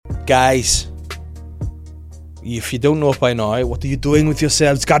Guys, if you don't know it by now, what are you doing with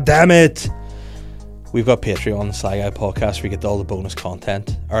yourselves? God damn it! We've got Patreon, the SLY podcast, where you get all the bonus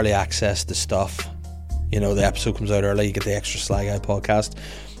content, early access to stuff. You know, the episode comes out early, you get the extra SLY podcast.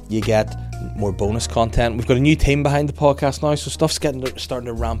 You get more bonus content. We've got a new team behind the podcast now, so stuff's starting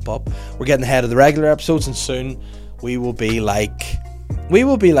to ramp up. We're getting ahead of the regular episodes, and soon we will be like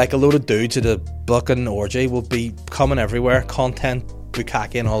a load of dudes at a bucking orgy. We'll be coming everywhere, content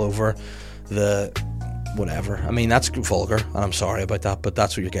bukkake all over the whatever. I mean, that's vulgar, and I'm sorry about that, but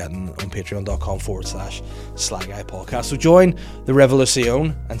that's what you're getting on patreon.com/SLY podcast. So join the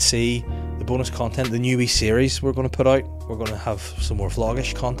Revolution and see the bonus content, the new series we're going to put out. We're going to have some more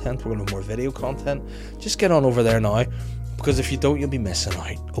vlogish content. We're going to have more video content. Just get on over there now, because if you don't, you'll be missing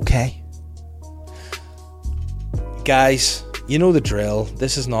out, okay? Guys, you know the drill.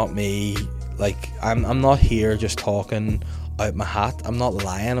 This is not me. Like, I'm not here just talking out my hat. I'm not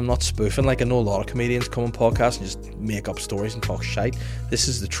lying. I'm not spoofing. Like, I know a lot of comedians come on podcasts and just make up stories and talk shite. This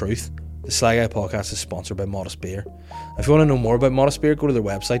is the truth. The SLY podcast is sponsored by Modest Beer. If you want to know more about Modest Beer, go to their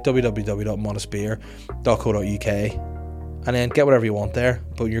website, www.modestbeer.co.uk, and then get whatever you want there.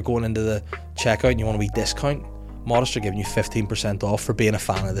 But when you're going into the checkout and you want a wee discount, Modest are giving you 15% off for being a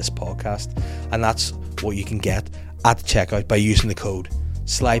fan of this podcast, and that's what you can get at the checkout by using the code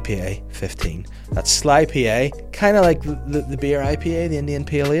SLYPA15. That's SLYPA, kind of like the beer IPA, the Indian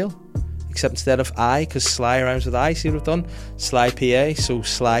Pale Ale, except instead of I, because Sly rhymes with I. See what I've done? SLYPA, so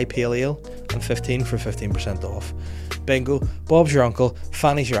SLY Pale Ale, and 15 for 15% off. Bingo. Bob's your uncle,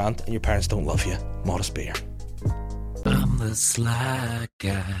 Fanny's your aunt, and your parents don't love you. Modest Beer. I'm the SLY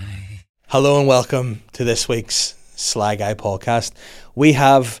guy. Hello and welcome to this week's SLY Guy podcast. We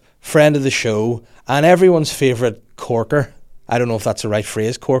have friend of the show and everyone's favourite corker. I don't know if that's the right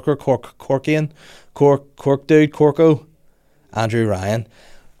phrase. Corker, Corkian, Cork dude, Corko, Andrew Ryan.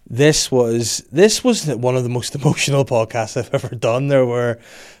 This was one of the most emotional podcasts I've ever done. There were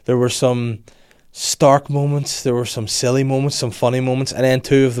some stark moments, there were some silly moments, some funny moments, and then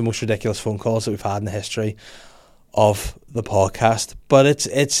two of the most ridiculous phone calls that we've had in the history of the podcast. But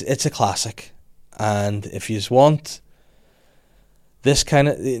it's a classic, and if you just want this kind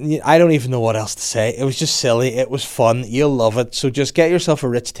of, I don't even know what else to say. It was just silly. It was fun. You'll love it. So just get yourself a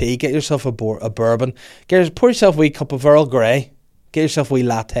rich tea, get yourself a bourbon, pour yourself a wee cup of Earl Grey, get yourself a wee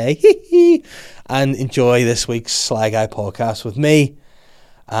latte, and enjoy this week's SLY Guy podcast with me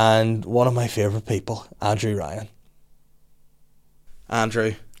and one of my favourite people, Andrew Ryan.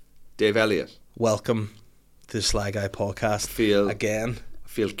 Andrew. Dave Elliott. Welcome to the SLY Guy podcast. I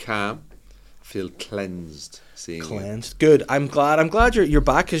feel calm. I feel cleansed. Cleansed. Good. I'm glad you're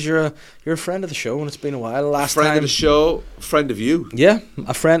back, because you're a friend of the show and it's been a while. Last friend time, of the show, friend of you. Yeah,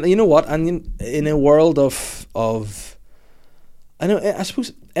 a friend. You know what? And in a world of I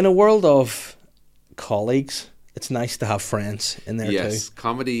suppose in a world of colleagues, it's nice to have friends in there too. Yes,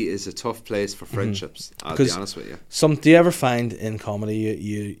 comedy is a tough place for friendships. I'll be honest with you. Do you ever find in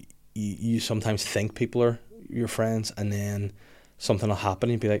comedy you sometimes think people are your friends, and then something will happen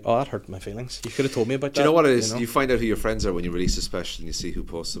and you'd be like, oh, that hurt my feelings. You could have told me about that. Do you know what it is? You find out who your friends are when you release a special and you see who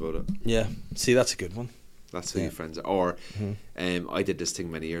posts about it. Yeah. See, that's a good one. That's who your friends are. Or I did this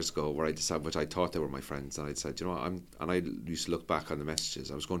thing many years ago where I decided, which I thought they were my friends, and I decided, you know what, and I used to look back on the messages.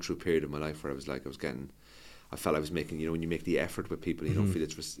 I was going through a period of my life where I felt I was making, you know, when you make the effort with people, you don't feel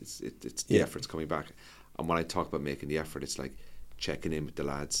it's the effort's coming back. And when I talk about making the effort, it's like checking in with the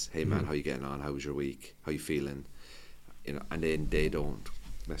lads. Hey man, how you getting on? How was your week? How you feeling? You know, and then they don't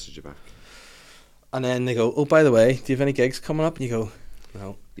message you back. And then they go, oh, by the way, do you have any gigs coming up? And you go,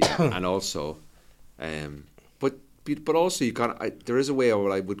 no. Yeah, and also, but also there is a way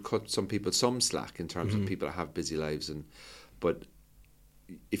where I would cut some people some slack in terms of people that have busy lives, but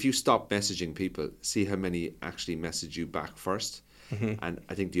if you stop messaging people, see how many actually message you back first. And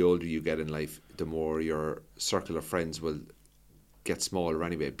I think the older you get in life, the more your circle of friends will get smaller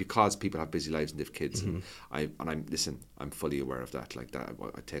anyway, because people have busy lives and they have kids. And I'm fully aware of that. Like that,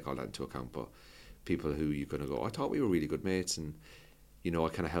 I take all that into account. But people who you're going to go, I thought we were really good mates, and you know, I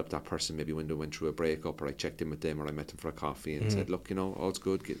kind of helped that person maybe when they went through a breakup, or I checked in with them, or I met them for a coffee and said, look, you know, all's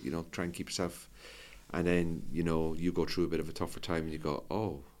good. Try and keep yourself. And then, you know, you go through a bit of a tougher time and you go,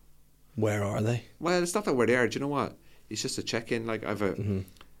 oh, where are they? Well, it's not that we're there. Do you know what? It's just a check-in. Like I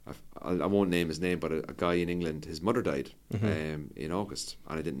won't name his name, but a guy in England, his mother died in August,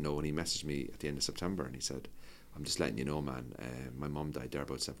 and I didn't know, and he messaged me at the end of September, and he said, I'm just letting you know, man, my mum died there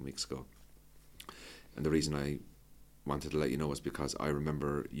about 7 weeks ago. And the reason I wanted to let you know was because I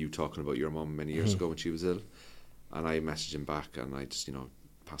remember you talking about your mum many years ago when she was ill, and I messaged him back, and I just, you know,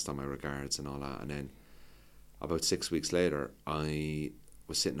 passed on my regards and all that. And then about 6 weeks later, I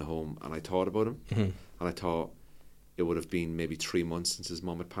was sitting at home and I thought about him, and I thought it would have been maybe 3 months since his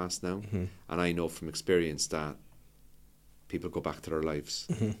mum had passed now, and I know from experience that people go back to their lives.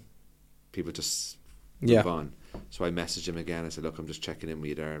 People just move on. So I messaged him again. I said, look, I'm just checking in with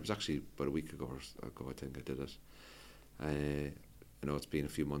you there. It was actually about a week ago, I think I did it. I know it's been a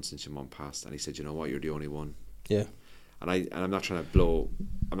few months since your mum passed, and he said, you know what, you're the only one. Yeah. And I'm not trying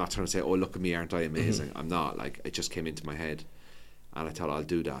to say, oh, look at me, aren't I amazing? I'm not. Like, it just came into my head, and I thought, I'll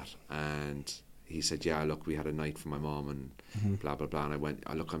do that. And he said, yeah, look, we had a night for my mum and blah blah blah. And I went,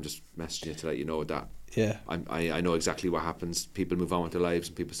 oh, look, I'm just messaging you to let you know that I know exactly what happens. People move on with their lives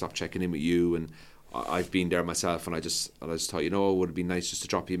and people stop checking in with you, and I've been there myself, and I just thought, you know, it would have been nice just to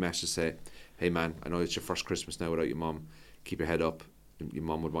drop you a message, say, hey man, I know it's your first Christmas now without your mum, keep your head up, your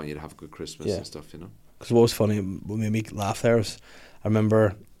mum would want you to have a good Christmas and stuff, you know. Because what was funny, what made me laugh there was, I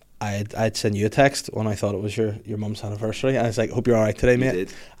remember I'd send you a text when I thought it was your mum's anniversary, and I was like, hope you're alright today, mate.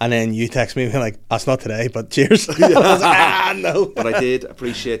 Did. And then you text me and like, that's not today, but cheers. I was like, no. But I did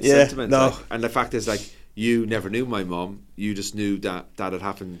appreciate the sentiment. No. Like, and the fact is, like, you never knew my mum, you just knew that had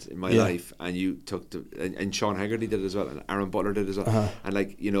happened in my life, and you took and Sean Haggerty did it as well, and Aaron Butler did it as well, and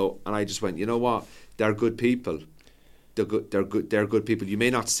like, you know, and I just went, you know what, they're good people. They're good people. You may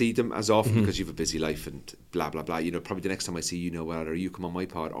not see them as often because you have a busy life and blah blah blah. You know, probably the next time I see you, know, whether you come on my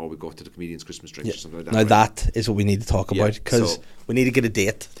pod or we go to the comedians' Christmas drinks or something like that. Now that is what we need to talk about, because we need to get a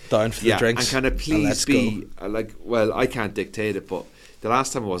date down for the drinks. And can it please be like? Well, I can't dictate it, but the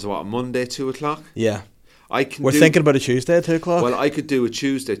last time it was a Monday 2:00. Yeah, we're thinking about a Tuesday at 2:00. Well, I could do a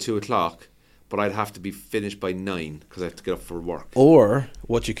Tuesday 2:00, but I'd have to be finished by 9 because I have to get up for work. Or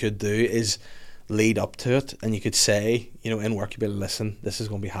what you could do is lead up to it, and you could say, you know, in work, you'd be like, listen, this is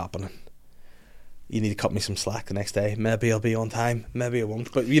going to be happening. You need to cut me some slack the next day. Maybe I'll be on time, maybe I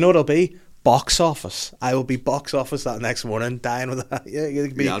won't. But you know what it'll be? Box office. I will be box office that next morning, dying with that.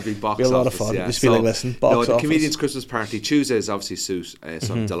 Yeah, I'll be box office. Be a lot of fun. Yeah. Just be like, listen, box office. The comedians' Christmas party Tuesday is obviously suit,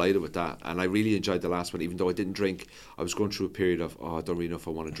 so I'm delighted with that. And I really enjoyed the last one, even though I didn't drink. I was going through a period of, I don't really know if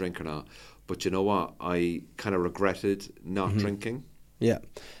I want to drink or not. But you know what? I kind of regretted not drinking. Yeah,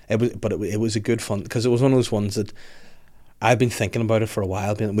 it was a good fun, because it was one of those ones that I've been thinking about it for a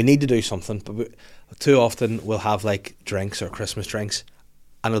while. We need to do something, but too often we'll have like drinks or Christmas drinks,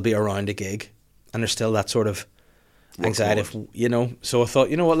 and it'll be around a gig, and there's still that sort of anxiety, you know. So I thought,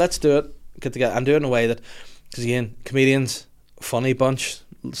 you know what, let's do it. Get together and do it in a way that, because again, comedians, funny bunch.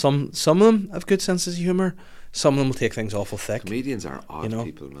 Some of them have good senses of humour. Some of them will take things awful thick. Comedians are odd, you know?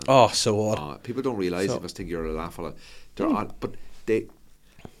 People, man. Oh, so odd. People don't realise. You must think you're a laugh a lot. They're odd, but I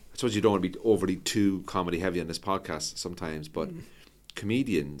suppose you don't want to be overly too comedy heavy on this podcast sometimes, but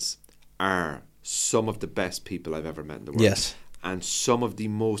comedians are some of the best people I've ever met in the world. Yes. And some of the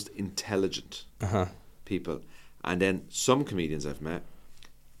most intelligent people. And then some comedians I've met,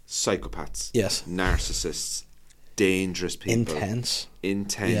 psychopaths, yes, narcissists, dangerous people,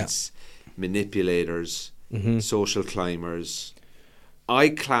 intense, manipulators, social climbers. I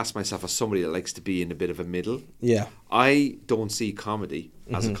class myself as somebody that likes to be in a bit of a middle. Yeah. I don't see comedy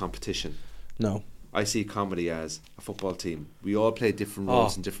as a competition. No. I see comedy as a football team. We all play different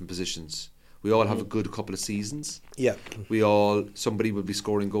roles in different positions. We all have a good couple of seasons. Yeah. Somebody will be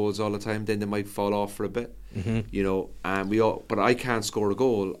scoring goals all the time, then they might fall off for a bit. You know, and but I can't score a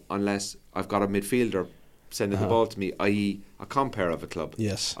goal unless I've got a midfielder sending the ball to me, i.e. a compere of a club.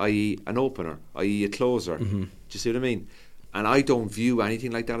 Yes. I.e. an opener, i.e. a closer. Do you see what I mean? And I don't view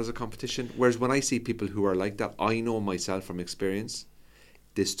anything like that as a competition. Whereas when I see people who are like that, I know myself from experience,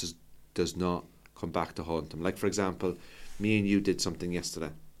 this does not come back to haunt them. Like, for example, me and you did something yesterday,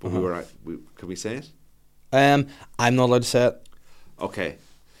 but can we say it? I'm not allowed to say it. Okay.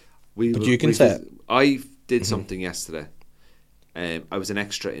 But you can say it. I did something yesterday. I was an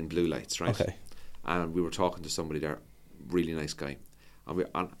extra in Blue Lights, right? Okay. And we were talking to somebody there, really nice guy.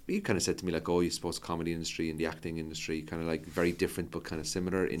 And he kind of said to me, like, oh, you suppose comedy industry and the acting industry, kind of like very different but kind of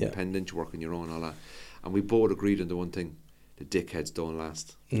similar, independent, you work on your own, all that. And we both agreed on the one thing: the dickheads don't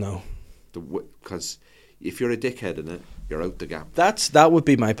last. No. Because if you're a dickhead in it, you're out the gap. That would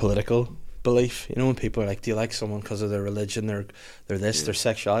be my political belief. You know, when people are like, do you like someone because of their religion, their this, their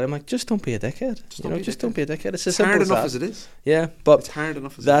sexuality? I'm like, just don't be a dickhead. Don't be a dickhead. It's hard enough as it is. Yeah, but it's hard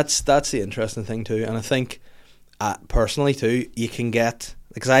enough as that's the interesting thing too. And I think personally too, you can get,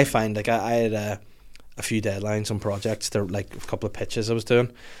 because I find like I had a few deadlines on projects. There were like a couple of pitches I was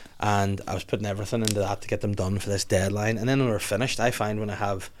doing, and I was putting everything into that to get them done for this deadline. And then when we're finished, I find when I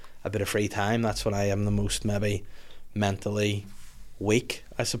have a bit of free time, that's when I am the most maybe mentally weak,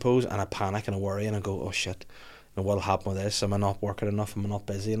 I suppose, and I panic and I worry and I go, oh shit, what'll happen with this? Am I not working enough? Am I not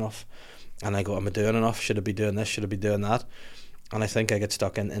busy enough? And I go, am I doing enough? Should I be doing this? Should I be doing that? And I think I get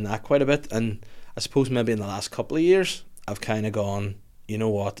stuck in that quite a bit. And I suppose maybe in the last couple of years, I've kind of gone, you know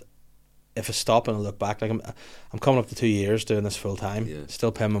what, if I stop and I look back, like I'm coming up to 2 years doing this full time,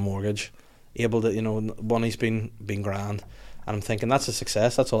 still paying my mortgage, able to, money's been grand. And I'm thinking that's a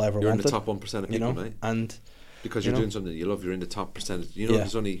success. That's all I ever wanted. You're in the top 1% of people, mate. And because you're doing something you love, you're in the top percentage.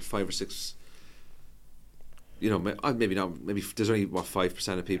 There's only 5 or 6. Maybe not. Maybe there's only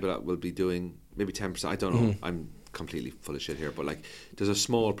 5% of people that will be doing. Maybe 10%. I don't know. I'm completely full of shit here, but like, there's a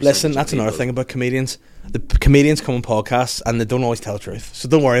small percentage. Listen, that's another thing about comedians. The comedians come on podcasts and they don't always tell the truth. So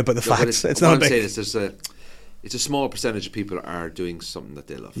don't worry about the facts. It's not a big. What I'm saying is, it's a small percentage of people are doing something that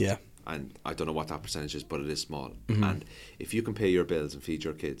they love. Yeah. And I don't know what that percentage is, but it is small. And if you can pay your bills and feed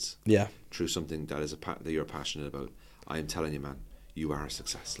your kids, through something that is that you're passionate about, I am telling you, man, you are a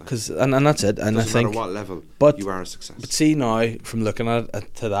success. And that's it. And I think, no matter what level, you are a success. But see now, from looking at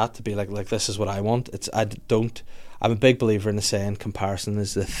it to that, to be like this is what I want. I'm a big believer in the saying, comparison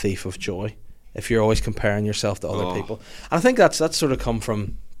is the thief of joy. If you're always comparing yourself to other people, and I think that's sort of come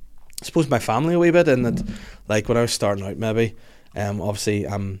from, I suppose, my family a wee bit. In that, like when I was starting out, maybe, obviously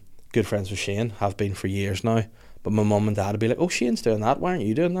I'm good friends with Shane, have been for years now. But my mum and dad would be like, "Oh, Shane's doing that. Why aren't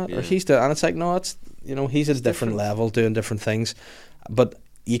you doing that?" Yeah. Or he's doing, and it's like, no, it's he's at a different level, doing different things. But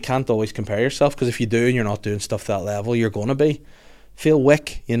you can't always compare yourself, because if you do and you're not doing stuff to that level, you're gonna feel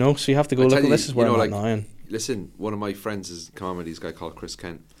wick, So you have to go look. This is where I'm at now. And listen, one of my friends is a comedy guy called Chris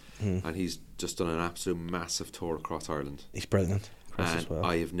Kent, and he's just done an absolute massive tour across Ireland. He's brilliant. Chris and as well.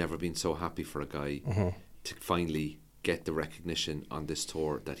 I have never been so happy for a guy to finally get the recognition on this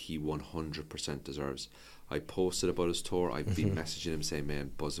tour that he 100% deserves. I posted about his tour. I've been messaging him saying,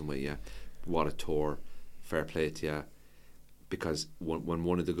 "Man, buzzing with you. What a tour. Fair play to you." Because when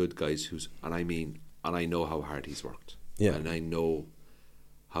one of the good guys and I know how hard he's worked. Yeah. And I know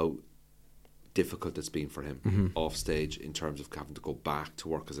how difficult it's been for him off stage, in terms of having to go back to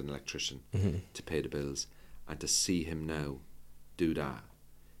work as an electrician to pay the bills, and to see him now do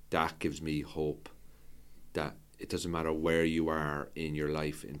that gives me hope that it doesn't matter where you are in your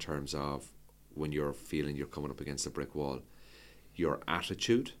life in terms of when you're feeling you're coming up against a brick wall, your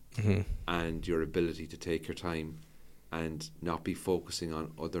attitude and your ability to take your time and not be focusing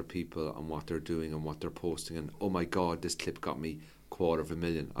on other people and what they're doing and what they're posting, and oh my god, this clip got me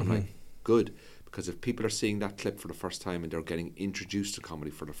 250,000. I'm like, good, because if people are seeing that clip for the first time and they're getting introduced to comedy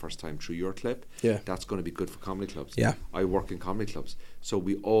for the first time through your clip, that's going to be good for comedy clubs. I work in comedy clubs, so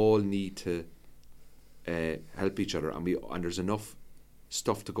we all need to help each other, and there's enough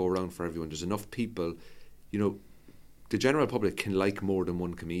stuff to go around for everyone. There's enough people, the general public can like more than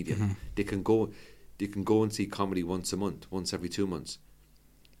one comedian. They can go and see comedy once a month, once every 2 months.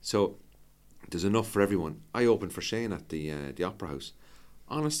 So there's enough for everyone. I opened for Shane at the Opera House.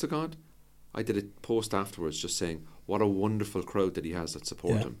 Honest to God, I did a post afterwards just saying what a wonderful crowd that he has that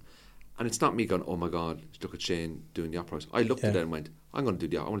support him. And it's not me going, oh my God, look at Shane doing the Opera House. I looked at it and went, I want to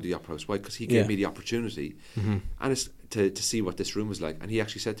do the Opera House. Why? Because he gave me the opportunity, and it's to see what this room was like. And he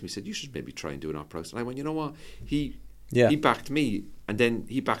actually said to me, you should maybe try and do an Opera House. And I went, you know what? He backed me, and then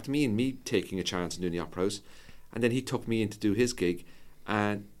he backed me in me taking a chance and doing the Opera House. And then he took me in to do his gig,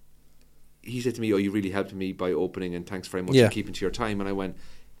 and he said to me, oh, you really helped me by opening, and thanks very much for keeping to your time. And I went,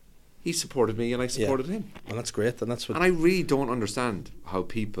 he supported me and I supported him. And that's great. And that's what. And I really don't understand how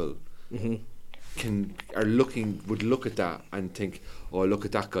people would look at that and think, oh, look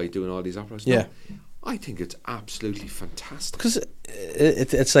at that guy doing all these operas. No, I think it's absolutely fantastic. Because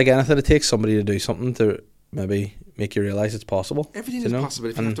it's like anything, it takes somebody to do something to maybe make you realise it's possible. Everything is possible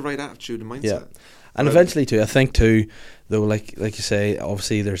if you have the right attitude and mindset. Yeah. And eventually too, I think too, though, like you say,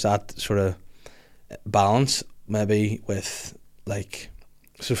 obviously there's that sort of balance maybe with, like,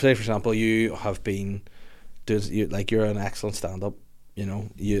 so say for example, you have been you're an excellent stand-up.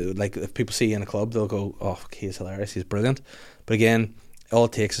 You like, if people see you in a club, they'll go, oh, he's hilarious, he's brilliant. But again, all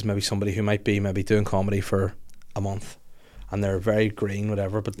it takes is maybe somebody who might be doing comedy for a month and they're very green,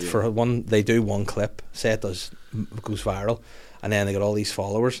 whatever, but they do one clip, say it goes viral, and then they get all these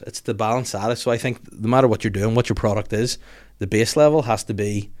followers. It's the balance at it. So I think no matter what you're doing, what your product is, the base level has to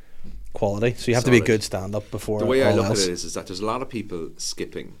be quality. So you have to be a good stand-up before. The way I look at it is that there's a lot of people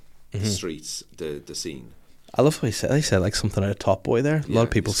skipping the streets, the scene. I love what he said like something out of Top Boy there. A lot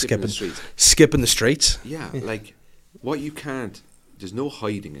of people skipping the streets. Yeah, like what you can't. There's no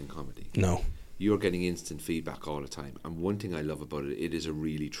hiding in comedy. No, you're getting instant feedback all the time. And one thing I love about it, it is a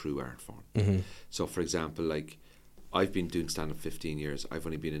really true art form. So, for example, like I've been doing stand-up 15 years. I've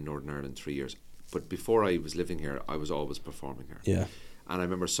only been in Northern Ireland 3 years. But before I was living here, I was always performing here. Yeah. And I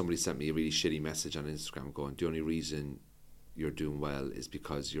remember somebody sent me a really shitty message on Instagram going, the only reason you're doing well is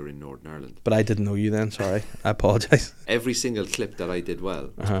because you're in Northern Ireland. But I didn't know you then. Sorry, I apologise. Every single clip that I did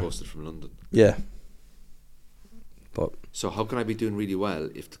well was posted from London. Yeah. But so how can I be doing really well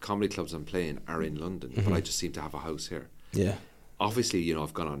if the comedy clubs I'm playing are in London, but I just seem to have a house here? Yeah. Obviously,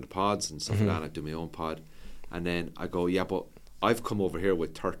 I've gone on the pods and stuff like that, and I do my own pod, and then I go, yeah, but I've come over here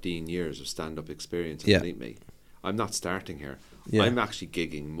with 13 years of stand-up experience underneath me. I'm not starting here. Yeah. I'm actually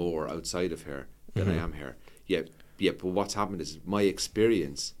gigging more outside of here than I am here. Yeah, but what's happened is my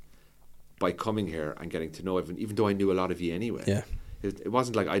experience by coming here and getting to know everyone, even though I knew a lot of you anyway. Yeah. It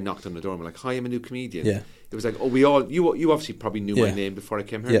wasn't like I knocked on the door and I'm like, hi, I'm a new comedian. Yeah. It was like, you obviously probably knew my name before I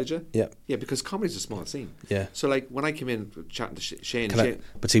came here, did you? Yeah. Yeah, because comedy's a small scene. Yeah. So like when I came in chatting to Shane,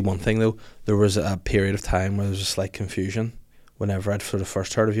 but see, one thing though, there was a period of time where there was a slight confusion. Whenever I'd sort of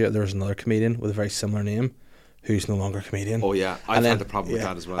first heard of you, there was another comedian with a very similar name who's no longer a comedian. Oh yeah, I've had the problem with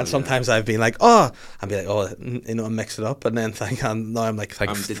that as well. And sometimes I've been like, I mix it up, and then now I'm like,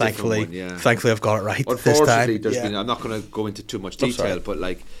 thankfully I've got it right. Unfortunately, there's been. I'm not going to go into too much detail, but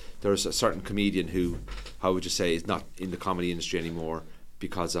like there's a certain comedian who, how would you say, is not in the comedy industry anymore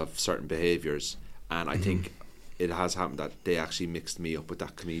because of certain behaviours, and I think it has happened that they actually mixed me up with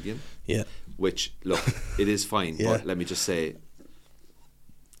that comedian. Yeah. Which, look, it is fine, but let me just say,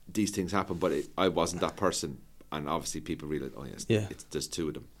 these things happen, but I wasn't that person. And obviously people realise, there's two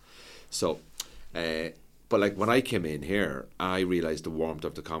of them. So, but like when I came in here, I realised the warmth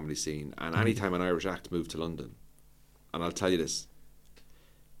of the comedy scene. And anytime an Irish act moved to London, and I'll tell you this,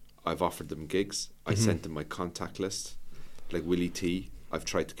 I've offered them gigs. I sent them my contact list, like Willie T. I've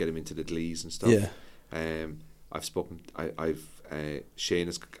tried to get him into the Glees and stuff. Yeah. I've spoken. Shane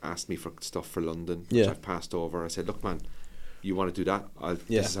has asked me for stuff for London, which I've passed over. I said, look, man, you want to do that?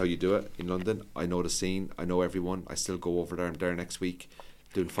 This is how you do it in London. I know the scene. I know everyone. I still go over there. I'm there next week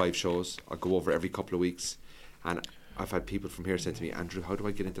doing 5 shows. I go over every couple of weeks. And I've had people from here say to me, Andrew, how do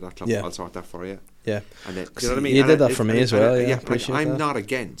I get into that club? I'll sort that for you. Yeah. And then, you know what I mean? You did that for me as well. I'm not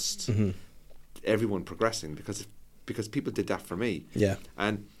against everyone progressing because people did that for me. Yeah.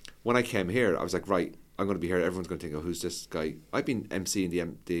 And when I came here, I was like, right, I'm going to be here. Everyone's going to think, who's this guy? I've been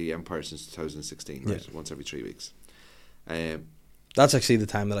emceeing the Empire since 2016, right? Once every 3 weeks. That's actually the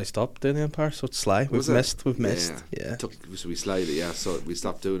time that I stopped doing the Empire, so it's SLY. We've missed. Yeah. So we slid it, so we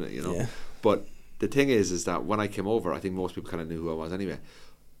stopped doing it, Yeah. But the thing is that when I came over, I think most people kind of knew who I was anyway,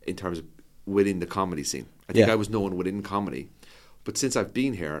 in terms of within the comedy scene. I think I was known within comedy. But since I've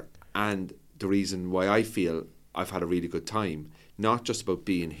been here, and the reason why I feel I've had a really good time, not just about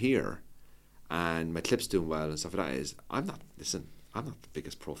being here and my clip's doing well and stuff like that, is I'm not the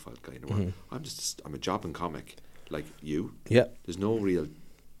biggest profile guy in the world. I'm a jobbing comic like you. Yeah. There's no real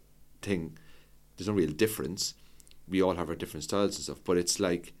thing, there's no real difference. We all have our different styles and stuff, but it's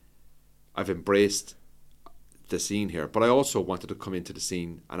like I've embraced the scene here, but I also wanted to come into the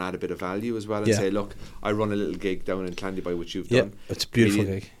scene and add a bit of value as well and say, look, I run a little gig down in Clandyby, which you've done. It's a beautiful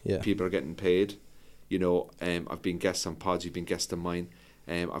gig. Yeah. People are getting paid. I've been guests on pods, you've been guests on mine.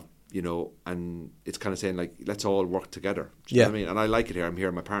 And it's kind of saying like, let's all work together. Do you know what I mean? And I like it here. I'm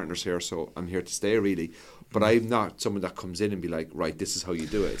here, my partner's here, so I'm here to stay really. But I'm not someone that comes in and be like, right, this is how you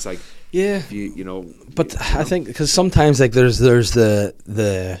do it. It's like, I think because sometimes like there's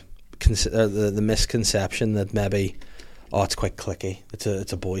the misconception that maybe, it's quite cliquey.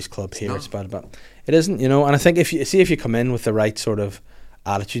 It's a boys' club here. It's bad, but it isn't. And I think if you come in with the right sort of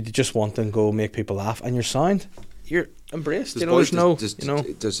attitude, you just want to go make people laugh, and you're sound, you're embraced.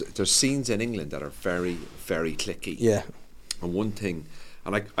 There's scenes in England that are very, very cliquey. Yeah. And one thing,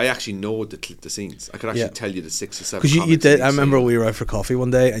 and I actually know the scenes. I could actually tell you the 6 or 7. Because you did. I remember we were out for coffee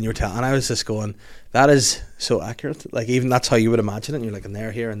one day, and you were telling, and I was just going, that is so accurate. Like even that's how you would imagine it. And you're like, and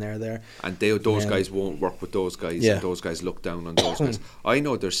they're here, and they're there. And those guys won't work with those guys. Yeah. And those guys look down on those guys. I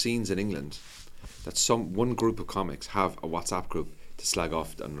know there's scenes in England that one group of comics have a WhatsApp group to slag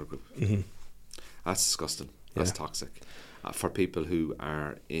off another group. Mm-hmm. That's disgusting. That's toxic for people who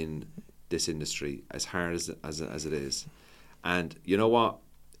are in this industry, as hard as it is. And you know what?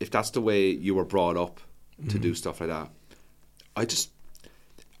 If that's the way you were brought up to do stuff like that, I just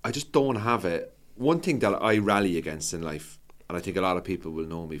don't have it. One thing that I rally against in life, and I think a lot of people will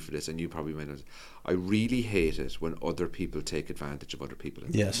know me for this, and you probably may know, I really hate it when other people take advantage of other people.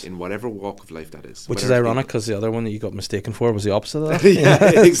 In whatever walk of life that is. Which is ironic because the other one that you got mistaken for was the opposite of that.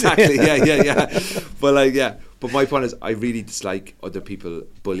 Yeah, exactly. Yeah. But my point is, I really dislike other people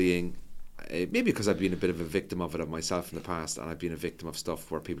bullying. Maybe because I've been a bit of a victim of it myself in the past, and I've been a victim of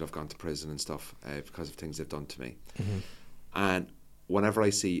stuff where people have gone to prison and stuff because of things they've done to me. Mm-hmm. And whenever I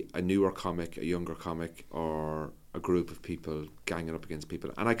see a newer comic, a younger comic, or a group of people ganging up against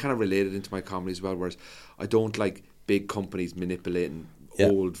people, and I kind of relate it into my comedy as well, whereas I don't like big companies manipulating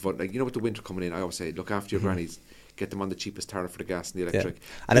like, you know, with the winter coming in, I always say, look after your grannies, get them on the cheapest tariff for the gas and the electric.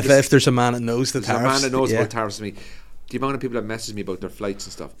 And if there's a man that knows the tariffs, a man that knows about tariffs to me, the amount of people that message me about their flights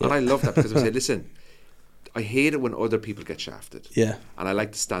and stuff, and I love that, because I say, listen, I hate it when other people get shafted. Yeah. And I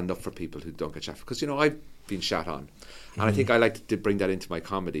like to stand up for people who don't get shafted, because, you know, I've been shat on. And I think I like to bring that into my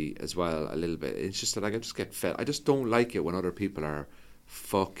comedy as well a little bit. It's just that, like, I just get fed. I just don't like it when other people are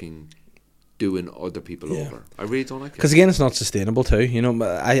fucking doing other people over. I really don't like it. Because again, it's not sustainable too. You know,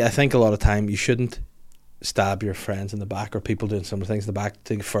 I think a lot of time you shouldn't stab your friends in the back, or people doing similar things in the back,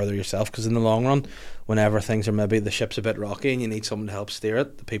 to further yourself, because in the long run, whenever things are, maybe the ship's a bit rocky and you need someone to help steer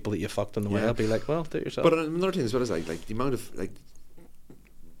it, the people that you fucked on the way will be like, well, do it yourself. But another thing as well is like the amount of, like,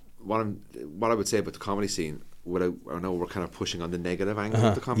 what I would say about the comedy scene, I know we're kind of pushing on the negative angle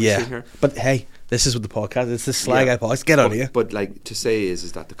of the comedy scene here, but hey, this is what the podcast, it's the Sly Guy podcast, get out of here. But like, to say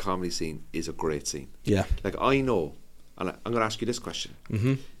is that the comedy scene is a great scene. Like, I know, and I'm going to ask you this question.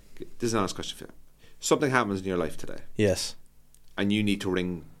 This is an honest question for you. Something happens in your life today. Yes. And you need to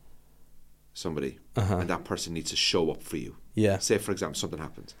ring somebody, and that person needs to show up for you. Yeah. Say, for example, something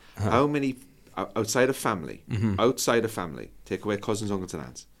happens. How many, outside of family, take away cousins, uncles and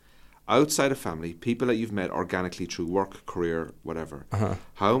aunts, outside of family, people that you've met organically through work, career, whatever,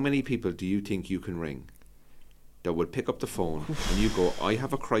 how many people do you think you can ring that would pick up the phone and you go, I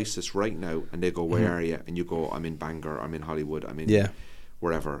have a crisis right now, and they go, where are you? And you go, I'm in Bangor, I'm in Hollywood, I'm in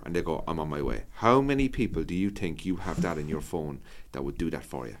wherever, and they go, I'm on my way. How many people do you think you have that in your phone that would do that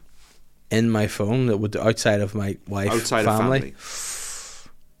for you? In my phone, that would, outside of my wife, outside family? of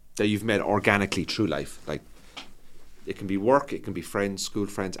family, that you've met organically through life? Like, it can be work, it can be friends, school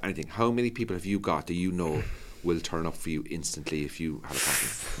friends, anything. How many people have you got that you know will turn up for you instantly if you had a problem?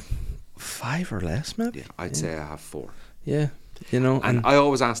 5 or less, maybe. Yeah, I'd say I have 4. Yeah, you know, and I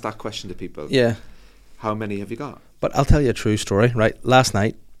always ask that question to people. Yeah, how many have you got? But I'll tell you a true story. Right, last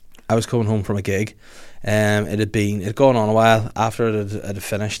night I was coming home from a gig. It had gone on a while. After it had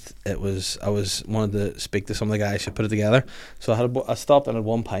finished, I wanted to speak to some of the guys who put it together. So I stopped and had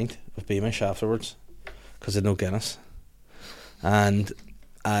 1 pint of Beamish afterwards, because I had no Guinness. And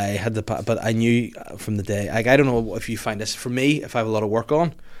I had but I knew from the day, like, I don't know if you find this, for me, if I have a lot of work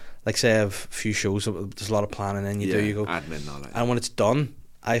on, like say I have a few shows, there's a lot of planning, and you go admin and all that. And when it's done,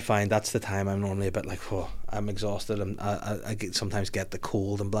 I find that's the time I'm normally a bit like, oh, I'm exhausted, and I sometimes get the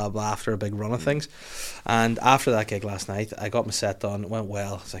cold and blah blah after a big run of things. And after that gig last night, I got my set done, it went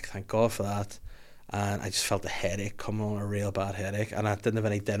well. I was like, thank God for that. And I just felt a headache coming on, a real bad headache, and I didn't have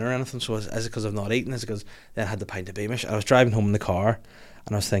any dinner or anything. So is it because I've not eaten? Is it because then I had the pint of Beamish? I was driving home in the car,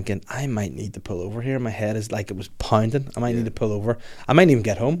 and I was thinking, I might need to pull over here. My head is like, it was pounding. I might need to pull over. I might even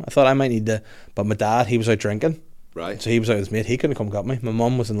get home. I thought I might need to, but my dad, he was out drinking. Right. So he was out with his mate. He couldn't come got me. My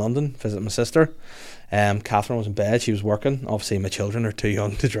mum was in London visiting my sister. Catherine was in bed. She was working. Obviously, my children are too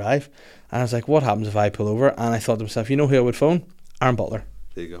young to drive. And I was like, what happens if I pull over? And I thought to myself, you know who I would phone? Aaron Butler.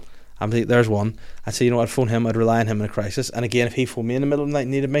 There you go. There's one. I'd say, you know what, I'd phone him. I'd rely on him in a crisis. And again, if he phoned me in the middle of the night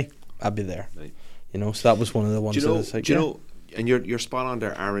and needed me, I'd be there. Right. You know, so that was one of the ones. Do you know? And you're spot on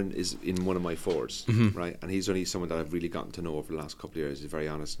there. Aaron is in one of my fours, right? And he's only someone that I've really gotten to know over the last couple of years. He's a very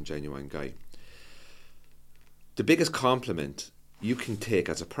honest and genuine guy. The biggest compliment you can take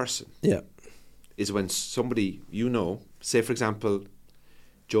as a person, is when somebody you know, say for example,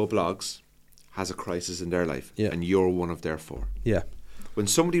 Joe Bloggs has a crisis in their life, and you're one of their 4. Yeah. When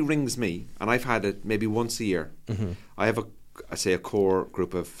somebody rings me, and I've had it maybe once a year, I have a core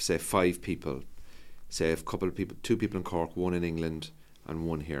group of say 5 people, say a couple of people, 2 people in Cork, 1 in England, and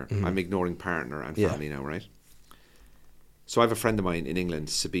 1 here. I'm ignoring partner and family now, right? So I have a friend of mine in England,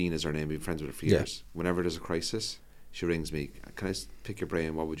 Sabine is her name, we've been friends with her for years. Whenever there's a crisis, she rings me, can I pick your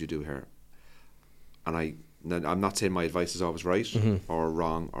brain, what would you do here? And I'm not saying my advice is always right or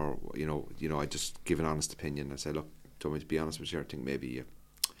wrong, or you know, I just give an honest opinion. I say, look, do you want me to be honest with you? I think maybe you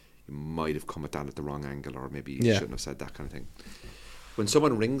might have come at that at the wrong angle, or maybe you shouldn't have said that kind of thing. When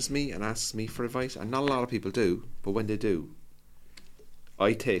someone rings me and asks me for advice, and not a lot of people do, but when they do,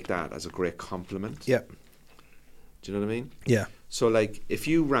 I take that as a great compliment. Yeah. Do you know what I mean? Yeah. So like, if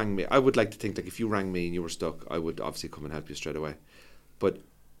you rang me, I would like to think like if you rang me and you were stuck, I would obviously come and help you straight away. But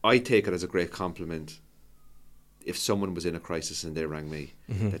I take it as a great compliment if someone was in a crisis and they rang me,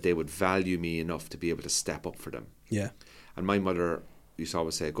 that they would value me enough to be able to step up for them. Yeah. And my mother used to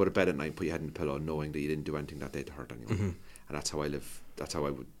always say, go to bed at night, put your head in the pillow, knowing that you didn't do anything that day to hurt anyone. And that's how I live. That's how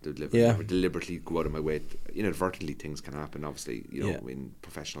I would live. Yeah. I would deliberately go out of my way. Inadvertently, things can happen, obviously, you know, in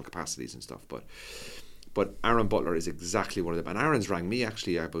professional capacities and stuff. But But Aaron Butler is exactly one of them. And Aaron's rang me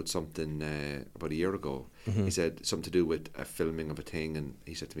actually about something about a year ago. He said something to do with a filming of a thing, and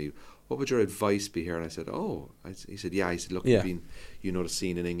he said to me, "What would your advice be here?" And I said, he said, "Yeah." He said, "Look, you know the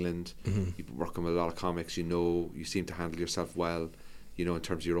scene in England. You've been working with a lot of comics. You seem to handle yourself well. In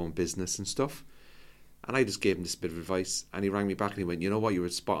terms of your own business and stuff." And I just gave him this bit of advice, and he rang me back and he went, "You know what? You were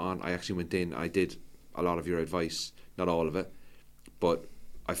spot on. I actually went in. I did a lot of your advice, not all of it, but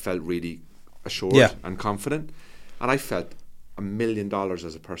I felt really assured and confident, and I felt $1 million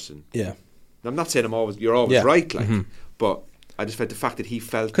as a person." Yeah. I'm not saying you're always right, like, but I just felt the fact that he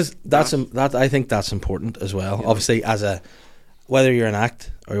felt, because that I think that's important as well. Obviously, whether you're an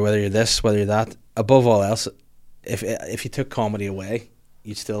act or whether you're this, whether you're that, above all else, if you took comedy away,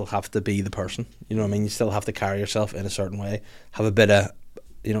 you still have to be the person. You know what I mean? You still have to carry yourself in a certain way, have a bit of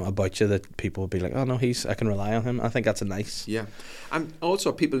about you that people would be like, "Oh no, I can rely on him." I think that's a nice. Yeah, and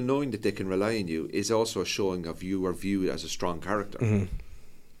also people knowing that they can rely on you is also a showing of you are viewed as a strong character.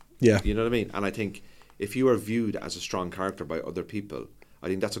 Yeah, you know what I mean. And I think if you are viewed as a strong character by other people, I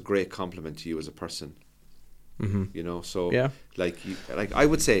think that's a great compliment to you as a person. So like I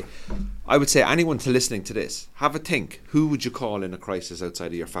would say anyone listening to this, have a think. Who would you call in a crisis outside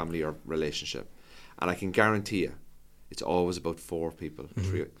of your family or relationship? And I can guarantee you, it's always about 4 people.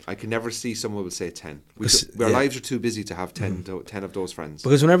 3. I can never see someone would say 10. Our lives are too busy to have 10 of those friends.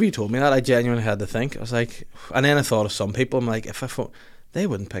 Because whenever you told me that, I genuinely had to think. I was like, and then I thought of some people. I'm like, if I phone, they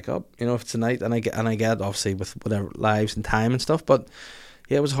wouldn't pick up. If it's a night, and I get obviously with whatever lives and time and stuff. But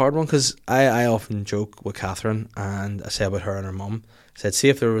yeah, it was a hard one, because I often joke with Catherine, and I say about her and her mum. I said, see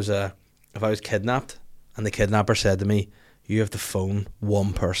if I was kidnapped, and the kidnapper said to me, "You have to phone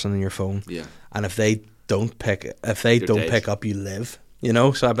one person on your phone, and if they don't pick up, you live."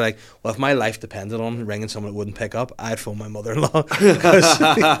 So I'd be like, well, if my life depended on ringing someone that wouldn't pick up, I'd phone my mother-in-law.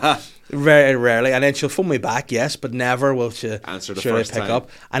 Very rarely. And then she'll phone me back, yes, but never will she answer the first pick time. up.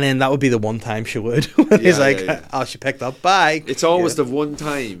 And then that would be the one time she would. He's like, "Oh, she picked up, bye." It's always the one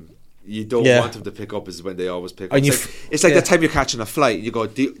time you don't want them to pick up is when they always pick up. It's like the time you're catching a flight, you go,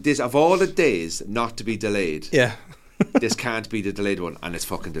 this of all the days not to be delayed, this can't be the delayed one, and it's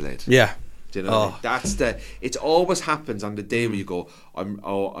fucking delayed. Yeah. Do you know what I mean? It always happens on the day where you go, I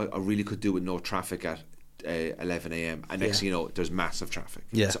really could do with no traffic at 11 a.m. and next thing you know, there's massive traffic.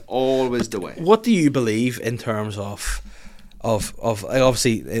 It's always the way. What do you believe in terms of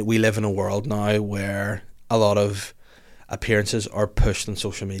obviously we live in a world now where a lot of appearances are pushed on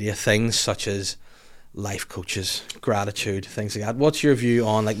social media, things such as life coaches, gratitude, things like that. What's your view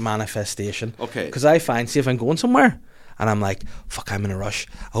on like manifestation? Okay. Because I find, see, if I'm going somewhere and I'm like, fuck, I'm in a rush,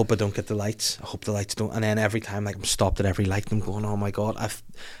 I hope I don't get the lights, I hope the lights don't, and then every time like I'm stopped at every light and I'm going, oh my god,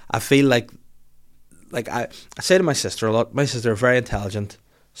 I feel like I say to my sister a lot, my sister, a very intelligent,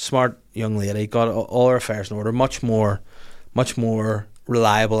 smart young lady, got all her affairs in order, much more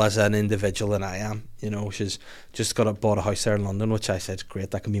reliable as an individual than I am. She's just bought a house there in London, which I said,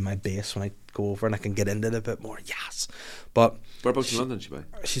 great, that can be my base when I go over and I can get into it a bit more. Yes. But whereabouts in London did she buy?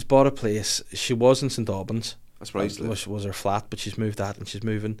 She's bought a place. She was in St Albans. That's where I used to live. Which was her flat, but she's moved that and she's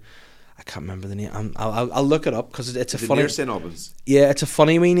moving. I can't remember the name. I'll look it up because it's a funny. Near St Albans. Yeah, it's a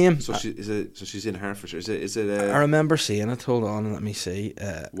funny wee name. So she's in Hertfordshire. Is it? I remember seeing it. Hold on, let me see.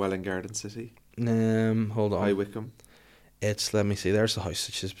 Welling Garden City. Hold on. High Wycombe. Let me see. There's the house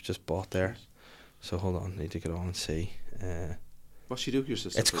that she's just bought there. So hold on, need to get on and see. What's she do, your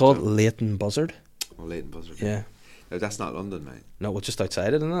sister? It's called Leighton Buzzard. Oh, Leighton Buzzard. Yeah. No, that's not London, mate. No, well, just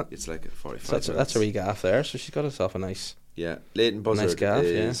outside it, isn't it? It's like 45 So that's a wee gaff there. So she's got herself a nice. Yeah, Leighton Buzzard nice gaff,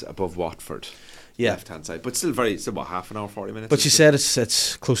 is above Watford. Yeah, left hand side, but still what, half an hour, 40 minutes. But she said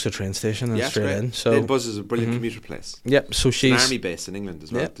it's close to the train station and straight in. So Leighton Buzzard is a brilliant commuter place. Yep. So she's an army base in England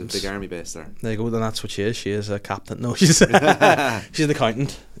as well. Yep. There's a big army base there. There you go. Then that's what she is. She is a captain. No, she's she's an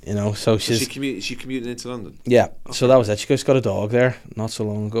accountant. So she's she commuting into London. Yeah. Okay. So that was it. She just got a dog there not so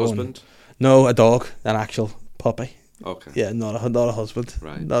long ago. Husband? No, a dog, an actual puppy. Okay. Yeah, not a husband.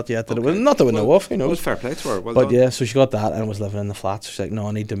 Right. Not yet. Not that we know of. Who knows? Well, fair play to her. Well but done. yeah, so she got that and was living in the flat. So she's like, no,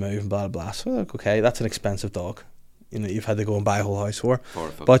 I need to move and blah blah blah. So like, okay, that's an expensive dog. You've had to go and buy a whole house for.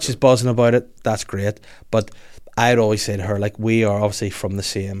 But she's buzzing about it. That's great. But I'd always say to her, like, we are obviously from the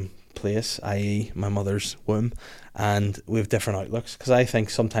same place, i.e. my mother's womb, and we have different outlooks. Because I think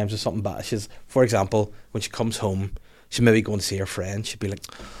sometimes there's something bad. For example, when she comes home, she'd maybe go and see her friend. She'd be like,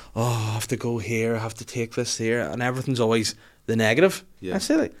 oh, I have to go here, I have to take this here, and everything's always the negative. Yeah. I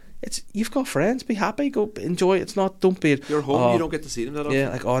say, like, you've got friends, be happy, go enjoy it. It's not, don't be. You're home, you don't get to see them that often. Yeah,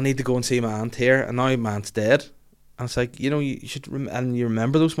 like, oh, I need to go and see my aunt here, and now my aunt's dead. And it's like, you should, and you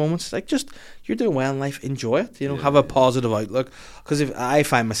remember those moments. Like, just, you're doing well in life, enjoy it. Have a positive outlook. Because if I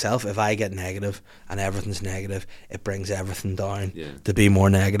find myself, if I get negative and everything's negative, it brings everything down to be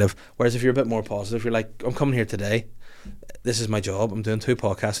more negative. Whereas if you're a bit more positive, you're like, I'm coming here today. This is my job. I'm doing 2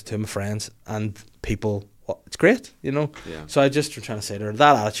 podcasts with 2 of my friends, and people, it's great, Yeah. So I just trying to say to her,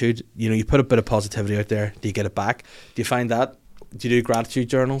 that attitude, you put a bit of positivity out there. Do you get it back? Do you find that? Do you do gratitude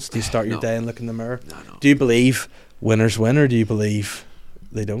journals? Do you start your day and look in the mirror? No. Do you believe winners win, or do you believe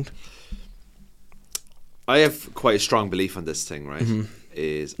they don't? I have quite a strong belief on this thing, right?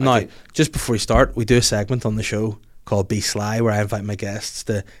 Now, just before we start, we do a segment on the show called Be Sly, where I invite my guests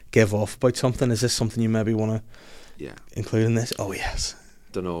to give off about something. Is this something you maybe want to include in this? Oh, yes.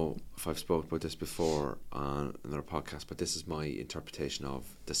 Don't know if I've spoken about this before on another podcast, but this is my interpretation of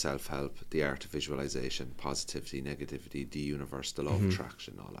the self-help, the art of visualization, positivity, negativity, the universe, the law of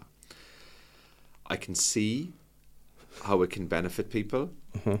attraction, all that. I can see how it can benefit people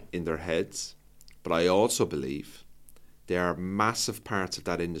in their heads, but I also believe there are massive parts of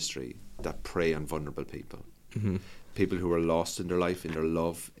that industry that prey on vulnerable people. People who are lost in their life, in their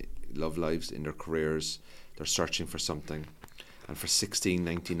love lives, in their careers. They're searching for something, and for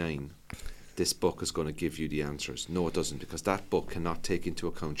 $16.99, this book is going to give you the answers. No, it doesn't, because that book cannot take into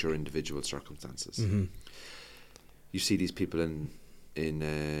account your individual circumstances. You see these people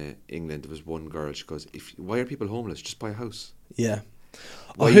in England. There was one girl. She goes, "Why are people homeless? Just buy a house." Yeah.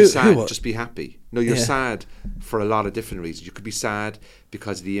 Why are you sad? Just be happy. No, you're sad for a lot of different reasons. You could be sad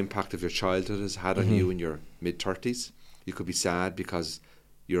because of the impact of your childhood has had on you in your mid-30s. You could be sad because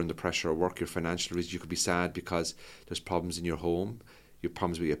you're under pressure at work, your financial reasons. You could be sad because there's problems in your home, your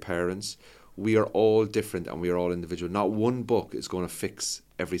problems with your parents. We are all different, and we are all individual. Not one book is going to fix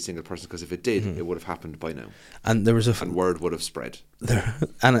every single person, because if it did, it would have happened by now. And there was and word would have spread.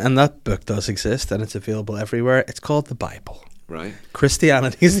 And that book does exist, and it's available everywhere. It's called the Bible. Right.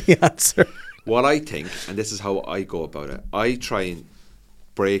 Christianity is the answer. What I think, and this is how I go about it, I try and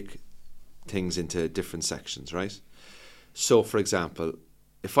break things into different sections, right? So, for example,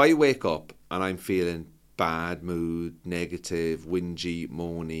 if I wake up and I'm feeling bad mood, negative, whingy,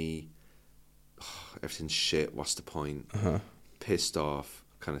 moany, everything's shit, what's the point? Pissed off,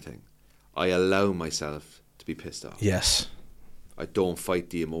 kind of thing. I allow myself to be pissed off. Yes. I don't fight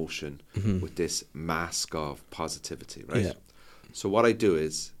the emotion with this mask of positivity, right? Yeah. So what I do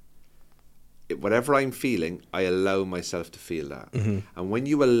is, whatever I'm feeling, I allow myself to feel that. And when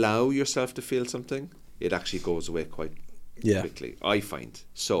you allow yourself to feel something, it actually goes away quite quickly, I find.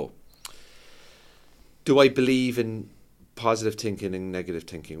 So, do I believe in positive thinking and negative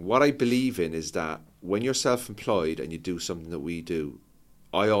thinking? What I believe in is that when you're self-employed and you do something that we do,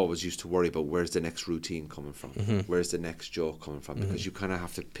 I always used to worry about where's the next routine coming from, where's the next joke coming from, because you kind of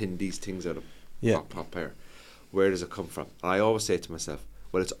have to pin these things out of pop air. Where does it come from? And I always say to myself,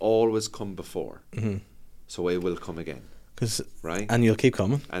 well, it's always come before, so it will come again. Right? And you'll keep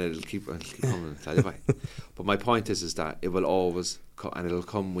coming. And it'll keep coming, I'll tell you why. But my point is that it will always come, and it'll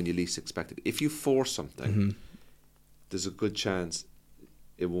come when you least expect it. If you force something, there's a good chance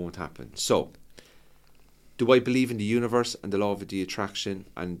it won't happen. So, do I believe in the universe and the law of the attraction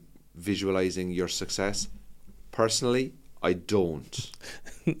and visualizing your success? Personally, I don't.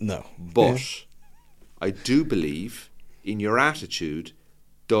 No. But I do believe in your attitude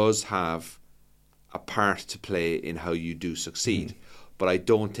does have a part to play in how you do succeed. But I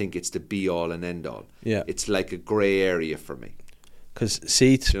don't think it's the be all and end all. Yeah. It's like a grey area for me. Because,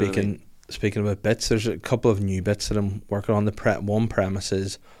 see, speaking about bits, there's a couple of new bits that I'm working on. One premise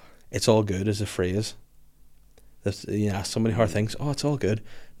is, it's all good as a phrase. That's, somebody hard thinks, oh, it's all good.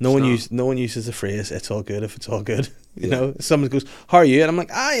 No one uses the phrase, it's all good if it's all good. You know, someone goes, how are you? And I'm like,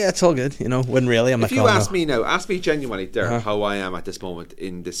 yeah, it's all good. When really I'm if you ask me now, ask me genuinely there how I am at this moment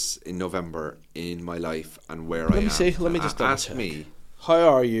in November in my life and where I am. Let me just ask me, how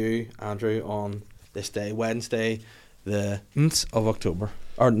are you, Andrew, on this day, Wednesday, the 9th of October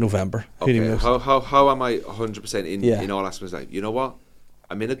or November? Okay, how am I 100% in all aspects of life? You know what?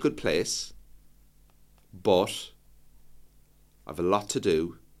 I'm in a good place, but I have a lot to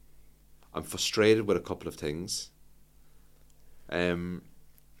do. I'm frustrated with a couple of things. I'm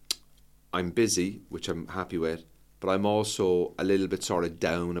busy, which I'm happy with, but I'm also a little bit sort of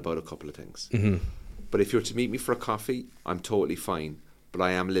down about a couple of things. But if you were to meet me for a coffee, I'm totally fine, but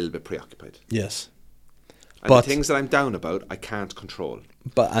I am a little bit preoccupied. Yes. And the things that I'm down about, I can't control.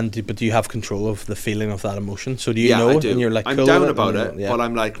 But do you have control of the feeling of that emotion? So do you know? I do. And you're like, I'm cool down about it, but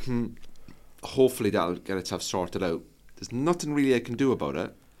I'm like, hopefully that'll get itself sorted out. There's nothing really I can do about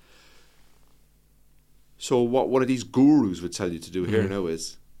it. So what one of these gurus would tell you to do here now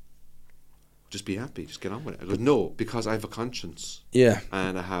is just be happy, just get on with it. I go, no, because I have a conscience. Yeah.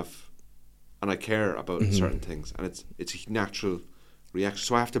 And I care about certain things, and it's a natural reaction.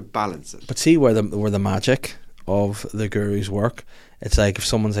 So I have to balance it. But see where the magic of the guru's work. It's like if